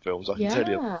Asian films, I can tell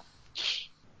you.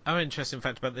 An interesting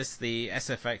fact about this, the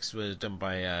SFX was done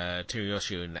by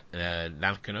Tsuyoshi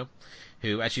Nakano,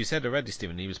 who, as you said already,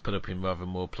 Stephen, he was put up in rather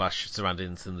more plush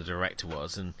surroundings than the director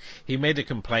was, and he made a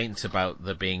complaint about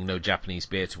there being no Japanese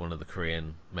beer to one of the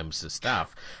Korean members of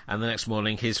staff, and the next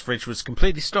morning his fridge was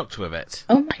completely stocked with it.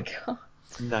 Oh my god.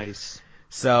 Nice.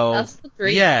 So, that's the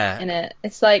dream in it.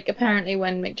 It's like, apparently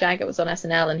when Mick Jagger was on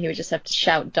SNL and he would just have to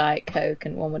shout Diet Coke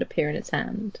and one would appear in his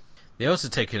hand. They also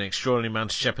take an extraordinary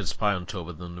amount of shepherd's pie on tour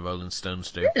with them, the Rolling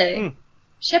Stones do. Really?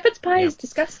 Shepherd's pie is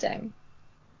disgusting.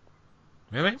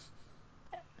 Really?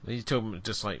 Are you talking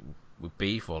just like with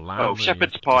beef or lamb? Oh,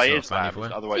 shepherd's pie is lamb.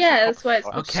 Otherwise, yeah, that's why it's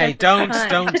called okay, don't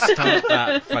start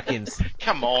that fucking...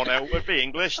 Come on, Elwood, be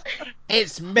English.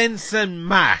 It's mince and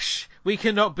mash. We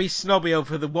cannot be snobby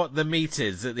over what the meat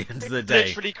is at the end of the day.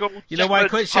 Literally called you know why I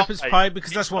call it shepherd's pie?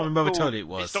 Because that's what my mother told it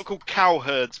was. It's not called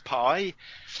cowherd's pie.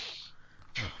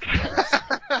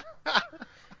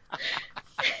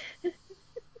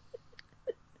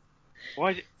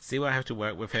 Why? See what I have to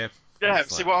work with here? Yeah,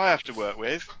 see what I have to work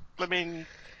with. I mean...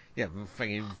 Yeah,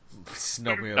 fucking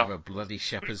snob me over a bloody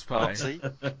shepherd's pie.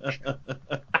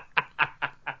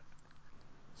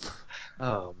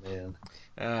 Oh, man.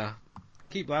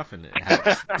 Keep laughing, it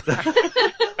helps.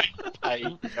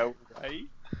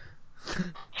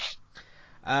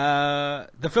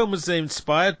 The film was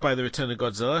inspired by The Return of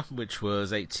Godzilla, which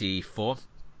was 1984.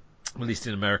 Released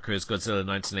in America as Godzilla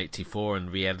 1984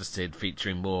 and re-edited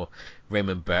featuring more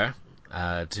Raymond Burr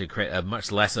to create a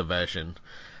much lesser version.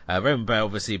 Raymond Burr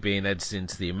obviously being edited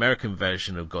into the American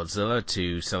version of Godzilla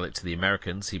to sell it to the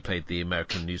Americans. He played the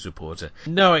American news reporter.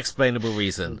 No explainable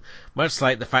reason. Much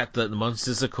like the fact that the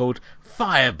monsters are called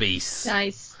fire beasts.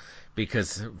 Nice.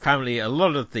 Because apparently a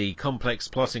lot of the complex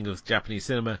plotting of Japanese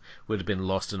cinema would have been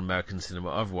lost in American cinema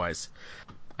otherwise.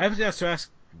 I have to ask...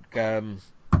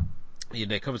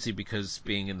 obviously because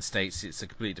being in the States, it's a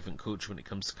completely different culture when it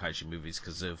comes to kaiju movies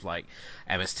because of like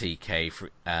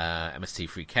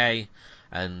MST3K,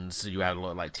 and so you have a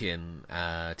lot of like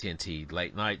TNT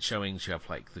late night showings. You have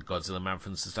like the Godzilla marathons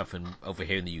and stuff, and over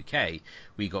here in the UK,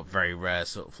 we got very rare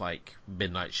sort of like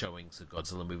midnight showings of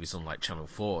Godzilla movies on like Channel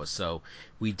 4. So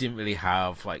we didn't really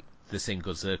have like the same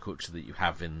Godzilla culture that you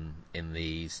have in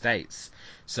the States.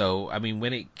 So I mean,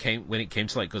 when it came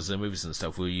to like Godzilla movies and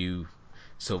stuff, were you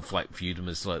sort of like view them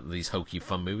as like these hokey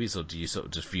fun movies, or do you sort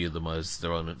of just view them as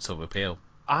their own sort of appeal?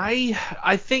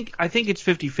 I think it's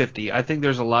 50-50. I think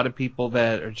there's a lot of people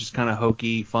that are just kind of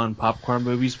hokey, fun popcorn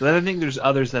movies, but then I think there's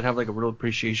others that have like a real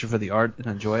appreciation for the art and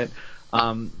enjoy it.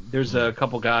 There's a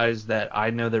couple guys that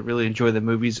I know that really enjoy the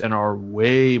movies and are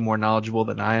way more knowledgeable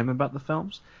than I am about the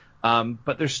films.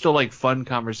 But there's still like fun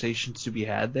conversations to be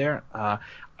had there.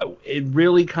 It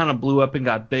really kind of blew up and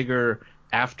got bigger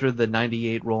after the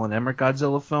 98 Roland Emmerich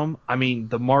Godzilla film. I mean,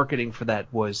 the marketing for that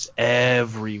was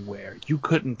everywhere. You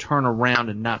couldn't turn around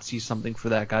and not see something for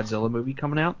that Godzilla movie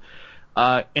coming out.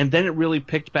 And then it really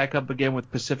picked back up again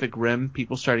with Pacific Rim.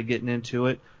 People started getting into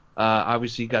it.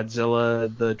 Obviously,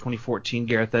 Godzilla, the 2014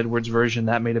 Gareth Edwards version,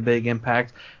 that made a big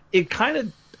impact. I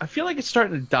feel like it's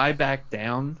starting to die back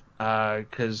down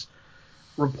because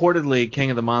reportedly King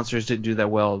of the Monsters didn't do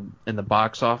that well in the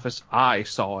box office. I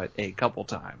saw it a couple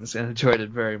times and enjoyed it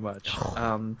very much.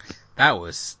 That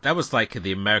was like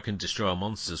the American Destroyer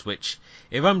Monsters, which,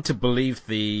 if I'm to believe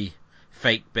the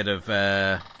fake bit of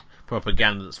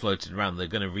propaganda that's floated around, they're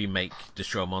going to remake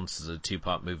Destroyer Monsters as a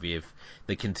 2-part movie if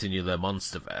they continue their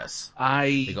MonsterVerse.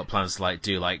 They got plans to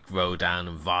do Rodan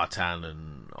and Vartan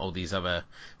and all these other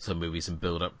sort of movies and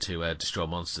build up to Destroyer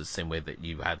Monsters, same way that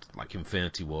you had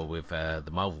Infinity War with the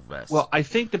Marvelverse. Well, I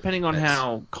think depending on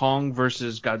how Kong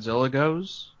versus Godzilla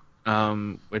goes,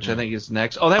 which I think is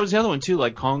next. Oh, that was the other one too,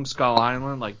 like Kong Skull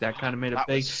Island, like that kind of made it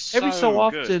big. Every so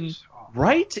often, good.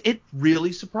 Right? It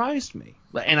really surprised me,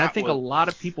 and I think a lot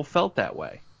of people felt that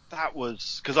way. That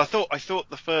was because I thought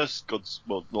the first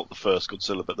not the first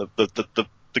Godzilla, but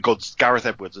the Gareth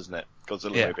Edwards, isn't it?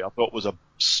 Godzilla movie. I thought was a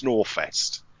snore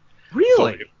fest.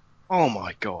 Really? Oh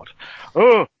my god.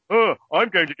 Oh, I'm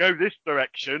going to go this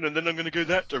direction, and then I'm going to go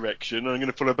that direction, and I'm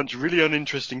going to follow a bunch of really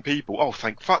uninteresting people. Oh,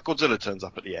 thank fuck Godzilla turns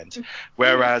up at the end.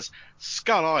 Whereas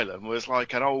Skull Island was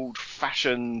like an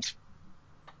old-fashioned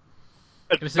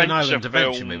it was an island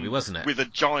adventure movie, wasn't it? With a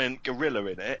giant gorilla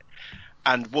in it.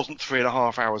 And wasn't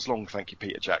 3.5 hours long, thank you,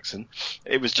 Peter Jackson.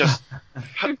 It was just...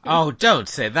 Oh, don't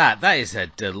say that.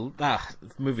 That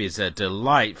movie is a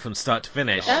delight from start to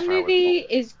finish. That movie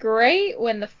is great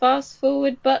when the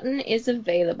fast-forward button is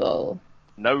available.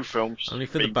 No film should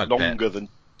be longer than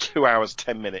 2 hours,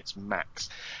 10 minutes max.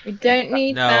 We don't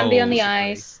need Bambi on the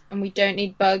ice, and we don't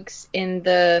need bugs in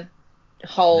the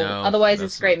hole. Otherwise,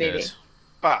 it's a great movie.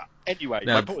 But... Anyway,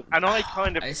 my point, and I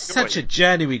kind of... It's such a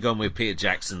journey we've gone with Peter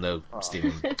Jackson, though,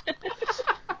 Stephen.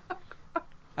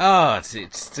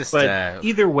 It's just... But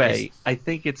either way, I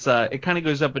think it kind of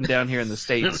goes up and down here in the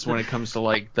States when it comes to,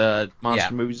 the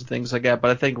monster movies and things like that. But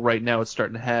I think right now it's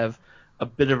starting to have a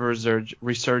bit of a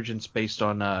resurgence based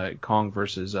on Kong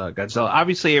versus Godzilla.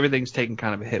 Obviously, everything's taken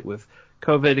kind of a hit with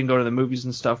COVID and going to the movies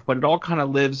and stuff, but it all kind of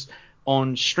lives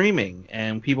on streaming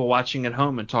and people watching at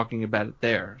home and talking about it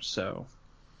there, so...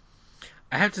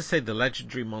 I have to say the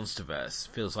legendary Monsterverse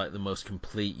feels like the most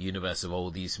complete universe of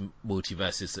all these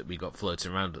multiverses that we got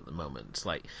floating around at the moment.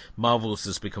 Marvel's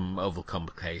has become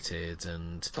overcomplicated,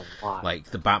 and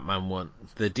the Batman one,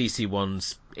 the DC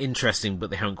one's interesting, but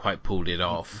they haven't quite pulled it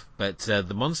off. But the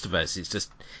Monsterverse, it's just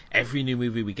every new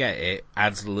movie we get, it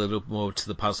adds a little more to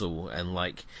the puzzle, and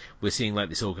we're seeing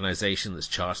this organization that's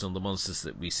charged on the monsters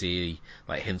that we see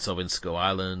hints of in Skull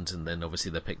Island, and then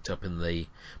obviously they're picked up in the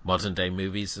modern day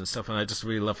movies and stuff. And I just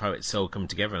really love how it's all come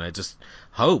together, and I just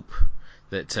hope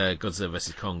that Godzilla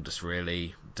vs. Kong just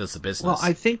really does the business. Well,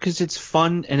 I think because it's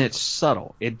fun and it's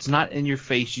subtle. It's not in your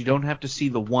face. You don't have to see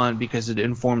the one because it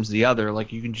informs the other.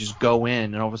 You can just go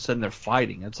in and all of a sudden they're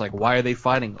fighting. It's why are they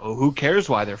fighting? Oh, who cares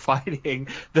why they're fighting?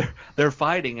 They're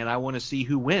fighting, and I want to see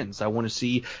who wins. I want to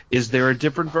see, is there a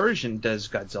different version? Does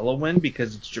Godzilla win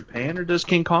because it's Japan, or does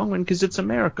King Kong win because it's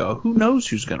America? Who knows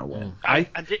who's going to win?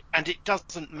 And it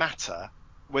doesn't matter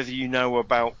whether you know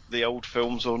about the old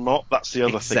films or not. That's the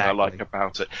other thing I like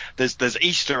about it. There's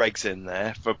Easter eggs in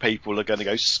there for people who are going to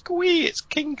go, squee, it's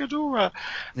King Ghidorah.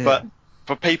 Yeah. But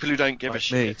for people who don't give a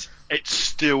shit, it's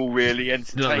still really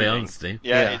entertaining. Not the honesty.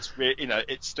 Yeah. It's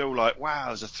it's still wow,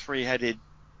 there's a 3-headed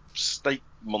snake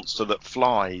monster that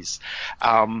flies.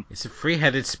 It's a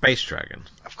 3-headed space dragon.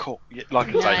 Of course,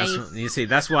 I say. You see,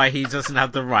 that's why he doesn't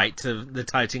have the right to the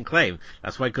Titan claim.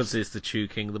 That's why Godzilla is the true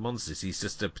king of the monsters. He's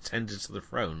just a pretender to the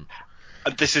throne.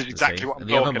 And this is exactly what I'm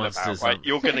talking about, right?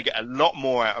 You're going to get a lot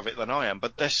I out of it than I am,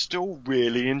 but they're still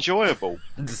really enjoyable.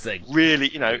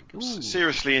 Really,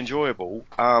 seriously enjoyable.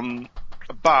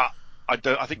 But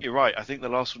I think you're right. I think the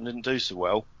last one didn't do so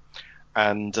well,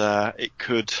 and it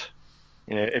could.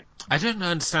 I don't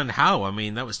understand how. I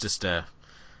mean, that was just it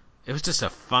was just a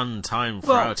fun time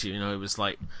throughout. It was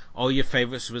all your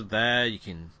favourites were there. You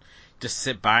can just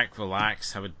sit back,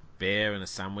 relax, have a beer and a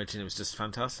sandwich, and it was just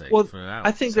fantastic. Well, throughout,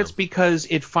 I think that's because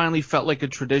it finally felt like a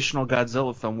traditional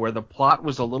Godzilla film where the plot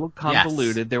was a little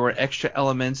convoluted. Yes. There were extra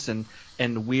elements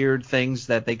and weird things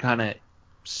that they kind of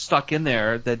stuck in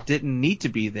there that didn't need to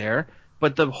be there.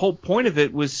 But the whole point of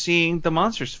it was seeing the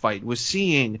monsters fight, was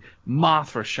seeing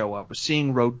Mothra show up, was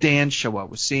seeing Rodan show up,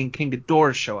 was seeing King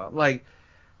Ghidorah show up. Like,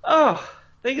 oh,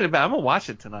 thinking about it, I'm going to watch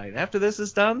it tonight. After this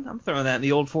is done, I'm throwing that in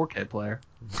the old 4K player.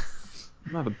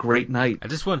 I'm going to have a great night. I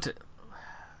just wanted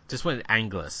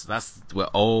Anguirus. That's where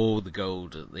all the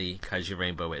gold at the Kaiju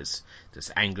Rainbow is.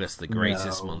 Just Anguirus, the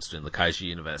greatest monster in the Kaiju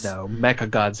universe. No,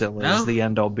 Mechagodzilla is the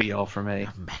end-all be-all for me.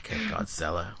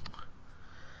 Mechagodzilla.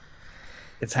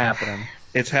 It's happening.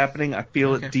 It's happening. I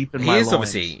feel it deep in my loins. loins.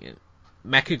 Obviously,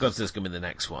 Mechagodzilla's going to be the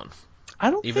next one.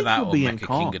 I don't Either think that he'll or be in Mecha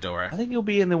Kong. King Ghidorah. I think he'll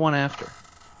be in the one after.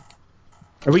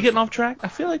 Are we getting off track? I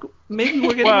feel like maybe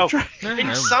we're getting off track.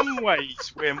 In some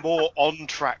ways, we're more on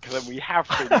track than we have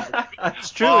been. That's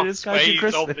true. It is Kaiju Of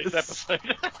Christmas. this episode.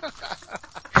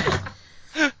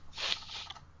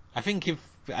 I think if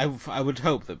I would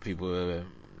hope that people who are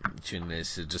tuning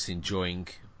this are just enjoying,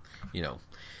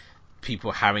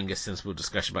 people having a sensible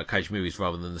discussion about kaiju movies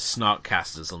rather than the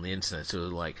snarkcasters on the internet who are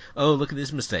like, oh, look at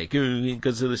this mistake,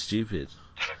 Godzilla's stupid.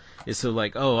 It's sort of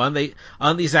like, oh,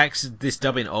 aren't these acts, this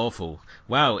dubbing awful?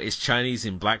 Wow, it's Chinese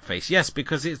in blackface. Yes,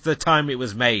 because it's the time it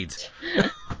was made.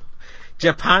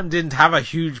 Japan didn't have a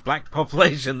huge black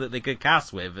population that they could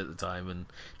cast with at the time, and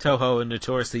Toho are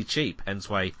notoriously cheap, hence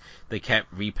why they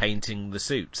kept repainting the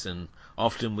suits, and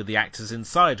often with the actors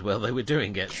inside while they were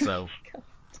doing it, so...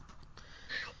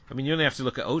 I mean, you only have to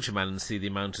look at Ultraman and see the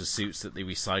amount of suits that they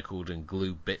recycled and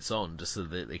glued bits on just so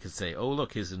that they could say, oh,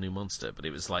 look, here's a new monster. But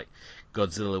it was like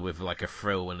Godzilla with like a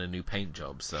frill and a new paint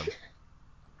job, so...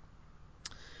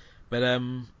 But,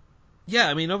 yeah,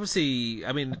 I mean, obviously,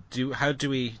 do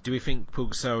we think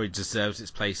Pulgasari deserves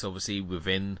its place, obviously,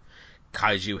 within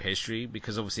kaiju history?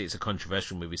 Because obviously it's a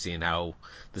controversial movie, seeing how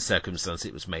the circumstance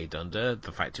it was made under.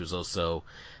 The fact it was also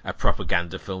a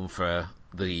propaganda film for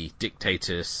the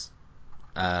dictators,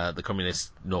 the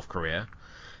communist North Korea.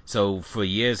 So for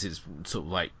years it's sort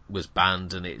of like was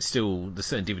banned, and it's still, there's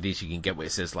certain DVDs you can get where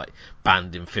it says like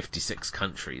banned in 56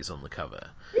 countries on the cover.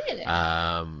 Really?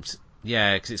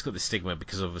 Yeah, because it's got the stigma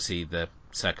because obviously the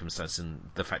circumstance and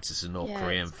the fact it's a North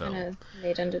Korean film. Kind of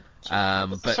made under.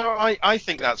 But so I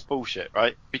think that's bullshit,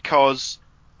 right? Because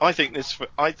I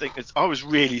was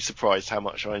really surprised how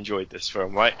much I enjoyed this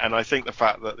film, right? And I think the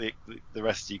fact that the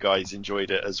rest of you guys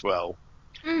enjoyed it as well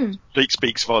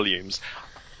speaks volumes.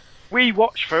 We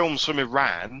watch films from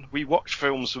Iran, we watch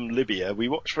films from Libya, we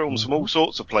watch films from all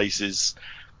sorts of places.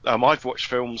 I've watched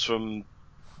films from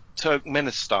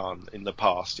Turkmenistan in the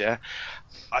past, yeah.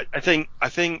 I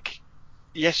think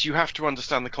yes, you have to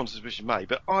understand the context which is made,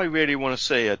 but I really want to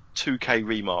see a 2K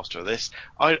remaster of this.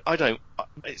 I don't.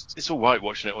 It's all right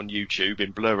watching it on YouTube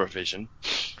in Blur-O-Vision,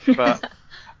 but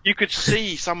you could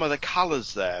see some of the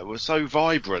colours there were so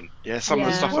vibrant. Yeah, some of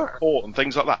the stuff at port and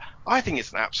things like that. I think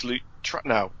it's an absolute.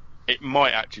 Now, it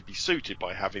might actually be suited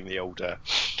by having the older.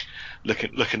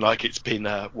 Looking like it's been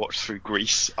watched through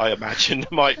grease, I imagine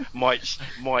might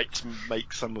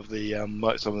make some of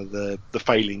the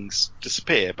failings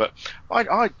disappear. But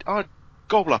I'd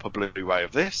gobble up a Blu-ray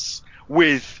of this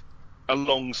with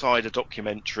alongside a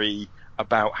documentary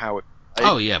about how it.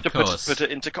 Oh yeah, of course. Put it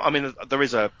into. I mean, there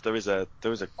is a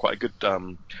quite a good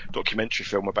documentary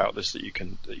film about this that you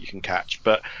can catch.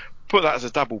 But put that as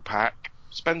a double pack.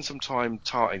 Spend some time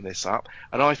tarting this up,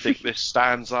 and I think this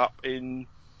stands up in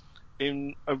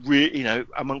a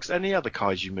amongst any other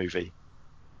kaiju movie.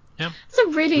 Yeah, it's a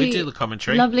really do the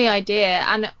commentary. Lovely idea,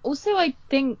 and also I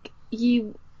think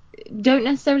you don't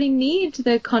necessarily need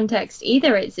the context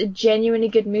either. It's a genuinely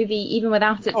good movie, even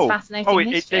without its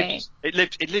fascinating history. It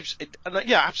lives.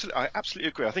 Yeah, absolutely. I absolutely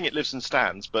agree. I think it lives and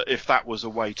stands. But if that was a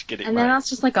way to get it, and then that's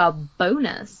just like a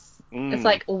bonus. It's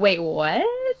like, wait, what?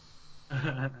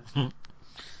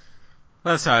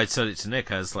 Well, that's how I told it to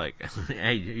Nick. I was like,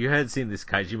 hey, you had seen this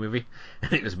kaiju movie?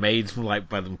 And it was made like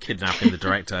by them kidnapping the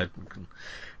director. I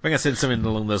think I said something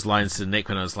along those lines to Nick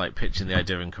when I was like pitching the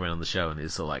idea of him coming on the show, and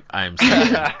he's sort of like, I am so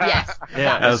yes.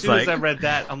 Yeah, as soon as I read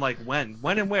that, I'm like, when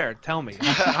and where? Tell me.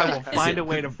 I will find a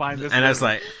way to find this. And I was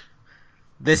like,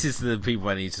 this is the people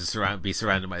I need to be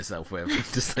surrounding myself with.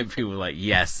 Just like people like,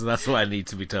 yes, that's what I need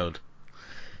to be told.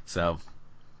 So,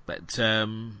 but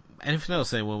anything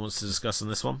else anyone wants to discuss on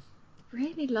this one?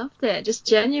 Really loved it. Just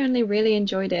genuinely really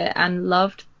enjoyed it, and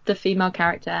loved the female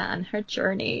character and her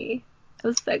journey. It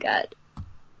was so good.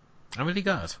 I'm really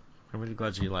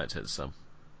glad you liked it. So,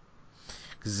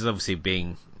 because it's obviously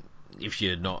being if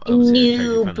you're not obviously a kaiju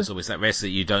Noob. fan, there's always that risk that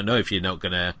you don't know if you're not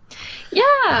gonna how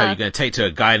Yeah. you're gonna take to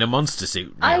a guy in a monster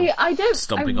suit. I don't.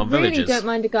 stomping I on really villagers. don't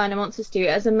mind a guy in a monster suit.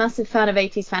 As a massive fan of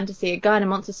 80s fantasy, a guy in a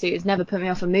monster suit has never put me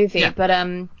off a movie. Yeah. But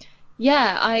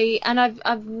yeah,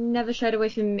 I've never shied away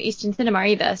from Eastern cinema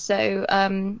either. So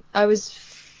I was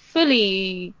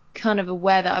fully kind of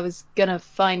aware that I was gonna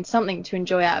find something to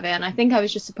enjoy out of it, and I think I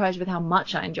was just surprised with how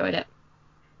much I enjoyed it.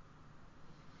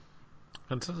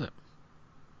 Fantastic.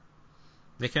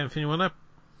 Nick, anything you want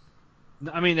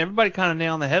to? I mean, everybody kind of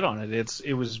nailed the head on it.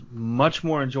 It was much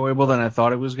more enjoyable than I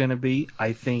thought it was going to be.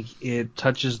 I think it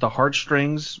touches the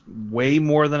heartstrings way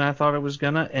more than I thought it was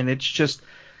gonna, and it's just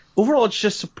overall it's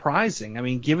just surprising. I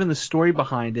mean, given the story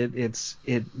behind it,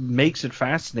 it makes it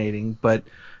fascinating. But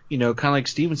you know, kind of like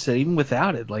Steven said, even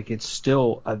without it, like it's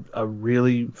still a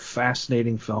really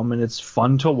fascinating film, and it's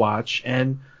fun to watch.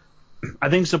 And I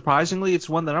think surprisingly, it's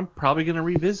one that I'm probably going to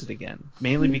revisit again,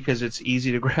 mainly because it's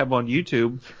easy to grab on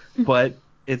YouTube, but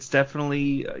it's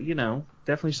definitely,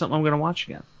 definitely something I'm going to watch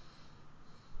again.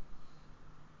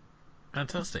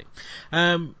 Fantastic.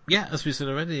 Yeah, as we said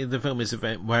already, the film is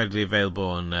widely available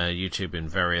on YouTube in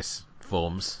various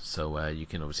forms, so you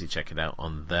can obviously check it out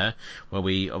on there, where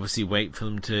we obviously wait for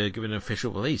them to give an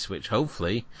official release, which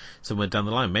hopefully somewhere down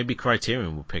the line, maybe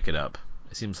Criterion will pick it up.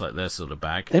 It seems like their sort of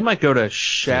bag. They might go to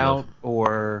Shout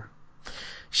or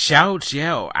Shout,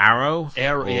 yeah, or Arrow.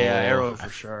 Arrow for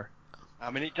sure.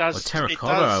 I mean, it does. Or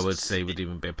Terracotta, I would say, would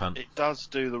even be a punt. It does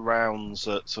do the rounds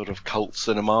at sort of cult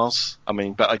cinemas. I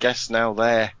mean, but I guess now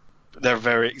their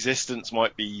very existence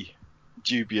might be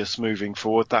dubious moving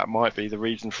forward. That might be the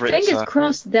reason for it. Fingers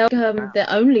crossed they'll become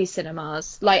the only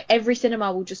cinemas. Like, every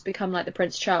cinema will just become like the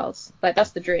Prince Charles. Like,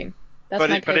 that's the dream. That's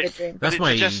my favorite dream. But it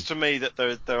suggests to me that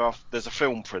there's a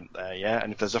film print there, yeah.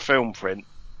 And if there's a film print,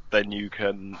 then you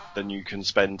can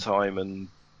spend time and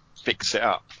fix it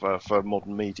up for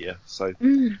modern media. So,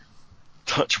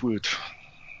 touch wood.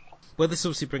 Well, this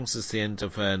obviously brings us to the end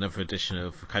of another edition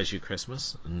of Kaiju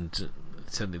Christmas, and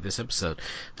certainly this episode.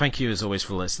 Thank you as always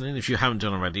for listening. If you haven't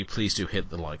done already, please do hit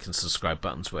the like and subscribe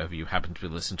buttons wherever you happen to be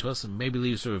listening to us, and maybe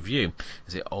leave us a review,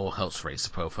 as it all helps raise the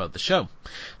profile of the show.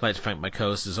 I'd like to thank my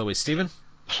co-host as always, Stephen.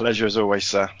 Pleasure as always,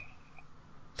 sir.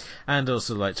 And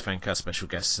also like to thank our special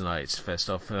guests tonight. First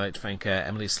off, I'd like to thank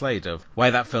Emily Slade of Why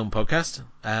That Film podcast.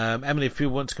 Emily, if you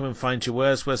want to come and find your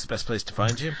where's the best place to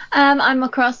find you? I'm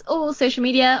across all social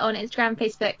media on Instagram,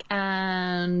 Facebook,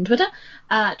 and Twitter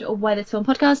at Why This Film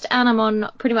Podcast, and I'm on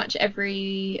pretty much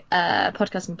every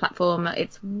podcasting platform.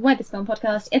 It's Why This Film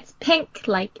Podcast. It's pink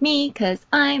like me because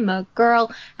I'm a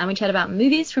girl, and we chat about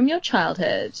movies from your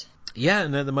childhood. Yeah,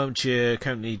 and at the moment you're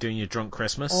currently doing your Drunk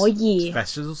Christmas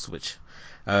festivals, which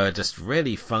are just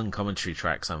really fun commentary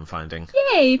tracks I'm finding.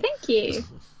 Yay, thank you.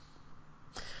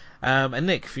 And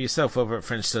Nick, for yourself over at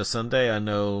French Toast Sunday, I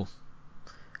know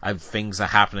things are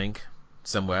happening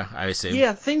somewhere, I assume.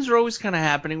 Yeah, things are always kind of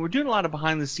happening. We're doing a lot of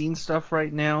behind-the-scenes stuff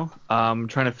right now, trying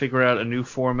to figure out a new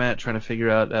format, trying to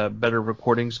figure out a better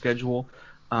recording schedule.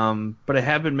 But I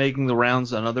have been making the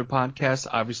rounds on other podcasts.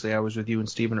 Obviously, I was with you and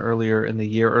Steven earlier in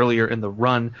the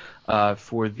run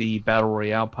for the Battle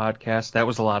Royale podcast. That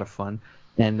was a lot of fun.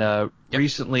 And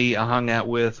recently I hung out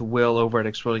with Will over at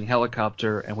Exploding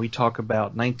Helicopter, and we talk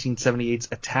about 1978's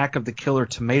Attack of the Killer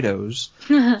Tomatoes.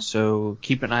 So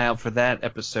keep an eye out for that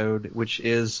episode, which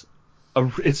is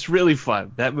it's really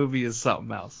fun. That movie is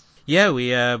something else. Yeah,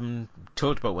 we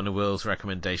talked about one of Will's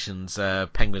recommendations,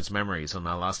 Penguin's Memories, on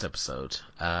our last episode,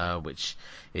 which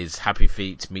is Happy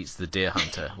Feet meets the Deer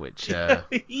Hunter, which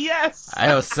yes,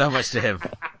 I owe so much to him.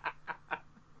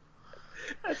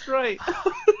 That's right.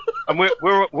 And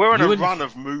we're on a run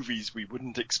of movies we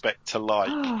wouldn't expect to like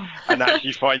and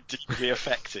actually find deeply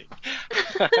affecting.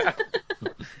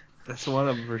 That's one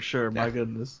of them for sure. My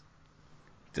goodness.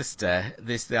 Just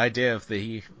the idea of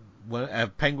a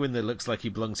penguin that looks like he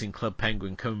belongs in Club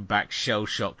Penguin coming back shell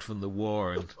shocked from the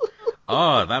war, and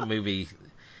that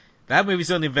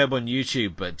movie's only available on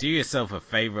YouTube, but do yourself a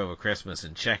favor over Christmas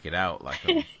and check it out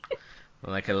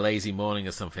like a lazy morning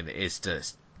or something. It's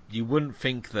just, you wouldn't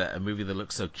think that a movie that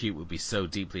looks so cute would be so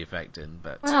deeply affecting,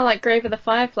 but Wow, like Grave of the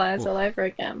Fireflies all over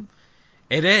again.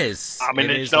 It is. I mean,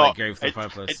 it's not not like Grave of the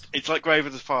Fireflies. It's like Grave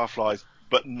of the Fireflies,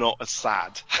 but not as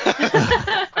sad.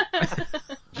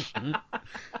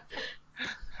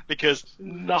 Because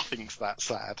nothing's that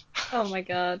sad. Oh my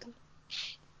god.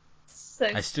 So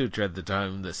I still dread the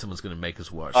time that someone's going to make us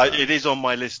watch that. It is on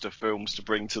my list of films to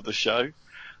bring to the show,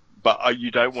 but you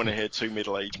don't want to hear two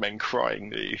middle-aged men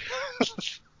crying, do you?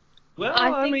 Well,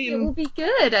 I think it will be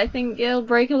good. I think it'll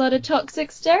break a lot of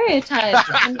toxic stereotypes.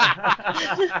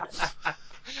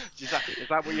 Is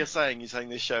that what you're saying? You're saying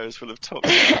this show is full of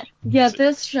toxic? Yeah,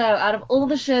 this show, out of all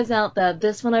the shows out there,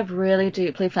 this one I've really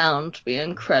deeply found to be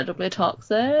incredibly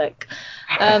toxic.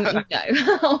 No,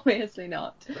 obviously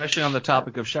not. Especially on the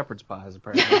topic of shepherd's pies,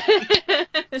 apparently.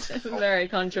 Very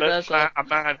controversial. A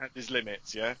man has his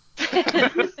limits, yeah?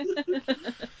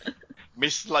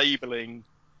 Mislabeling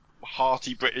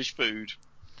hearty British food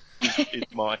is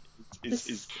mine.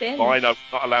 Is mine. I'm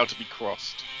not allowed to be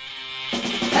crossed.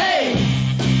 Hey!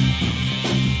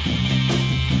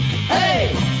 Hey!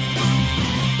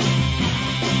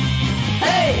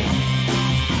 Hey!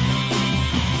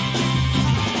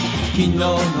 昨日の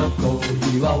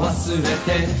恋は忘れ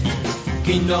て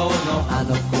昨日のあ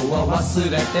の子は忘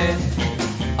れて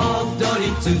踊り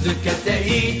続けて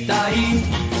いたい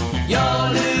夜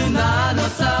なの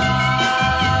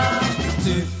さ月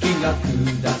が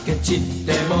砕け散っ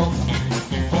ても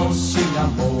星が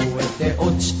燃えて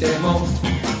落ちても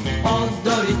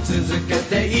踊り続け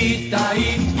ていたい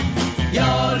夜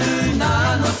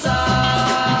なのさ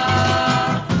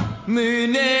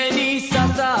胸に刺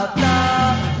さっ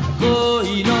た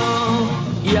恋の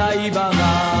刃が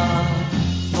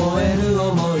燃える想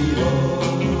いを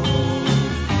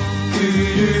狂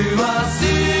わす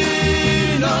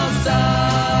のさ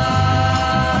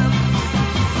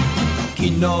昨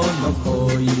日の恋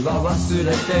は忘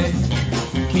れて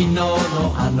昨日の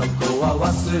あの子は忘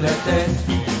れ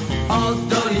て踊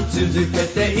り続け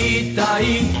ていたい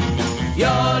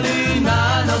夜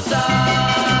なのさ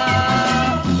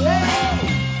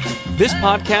This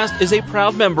podcast is a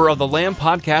proud member of the Lamb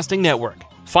Podcasting Network.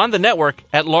 Find the network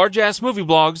at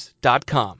largeassmovieblogs.com.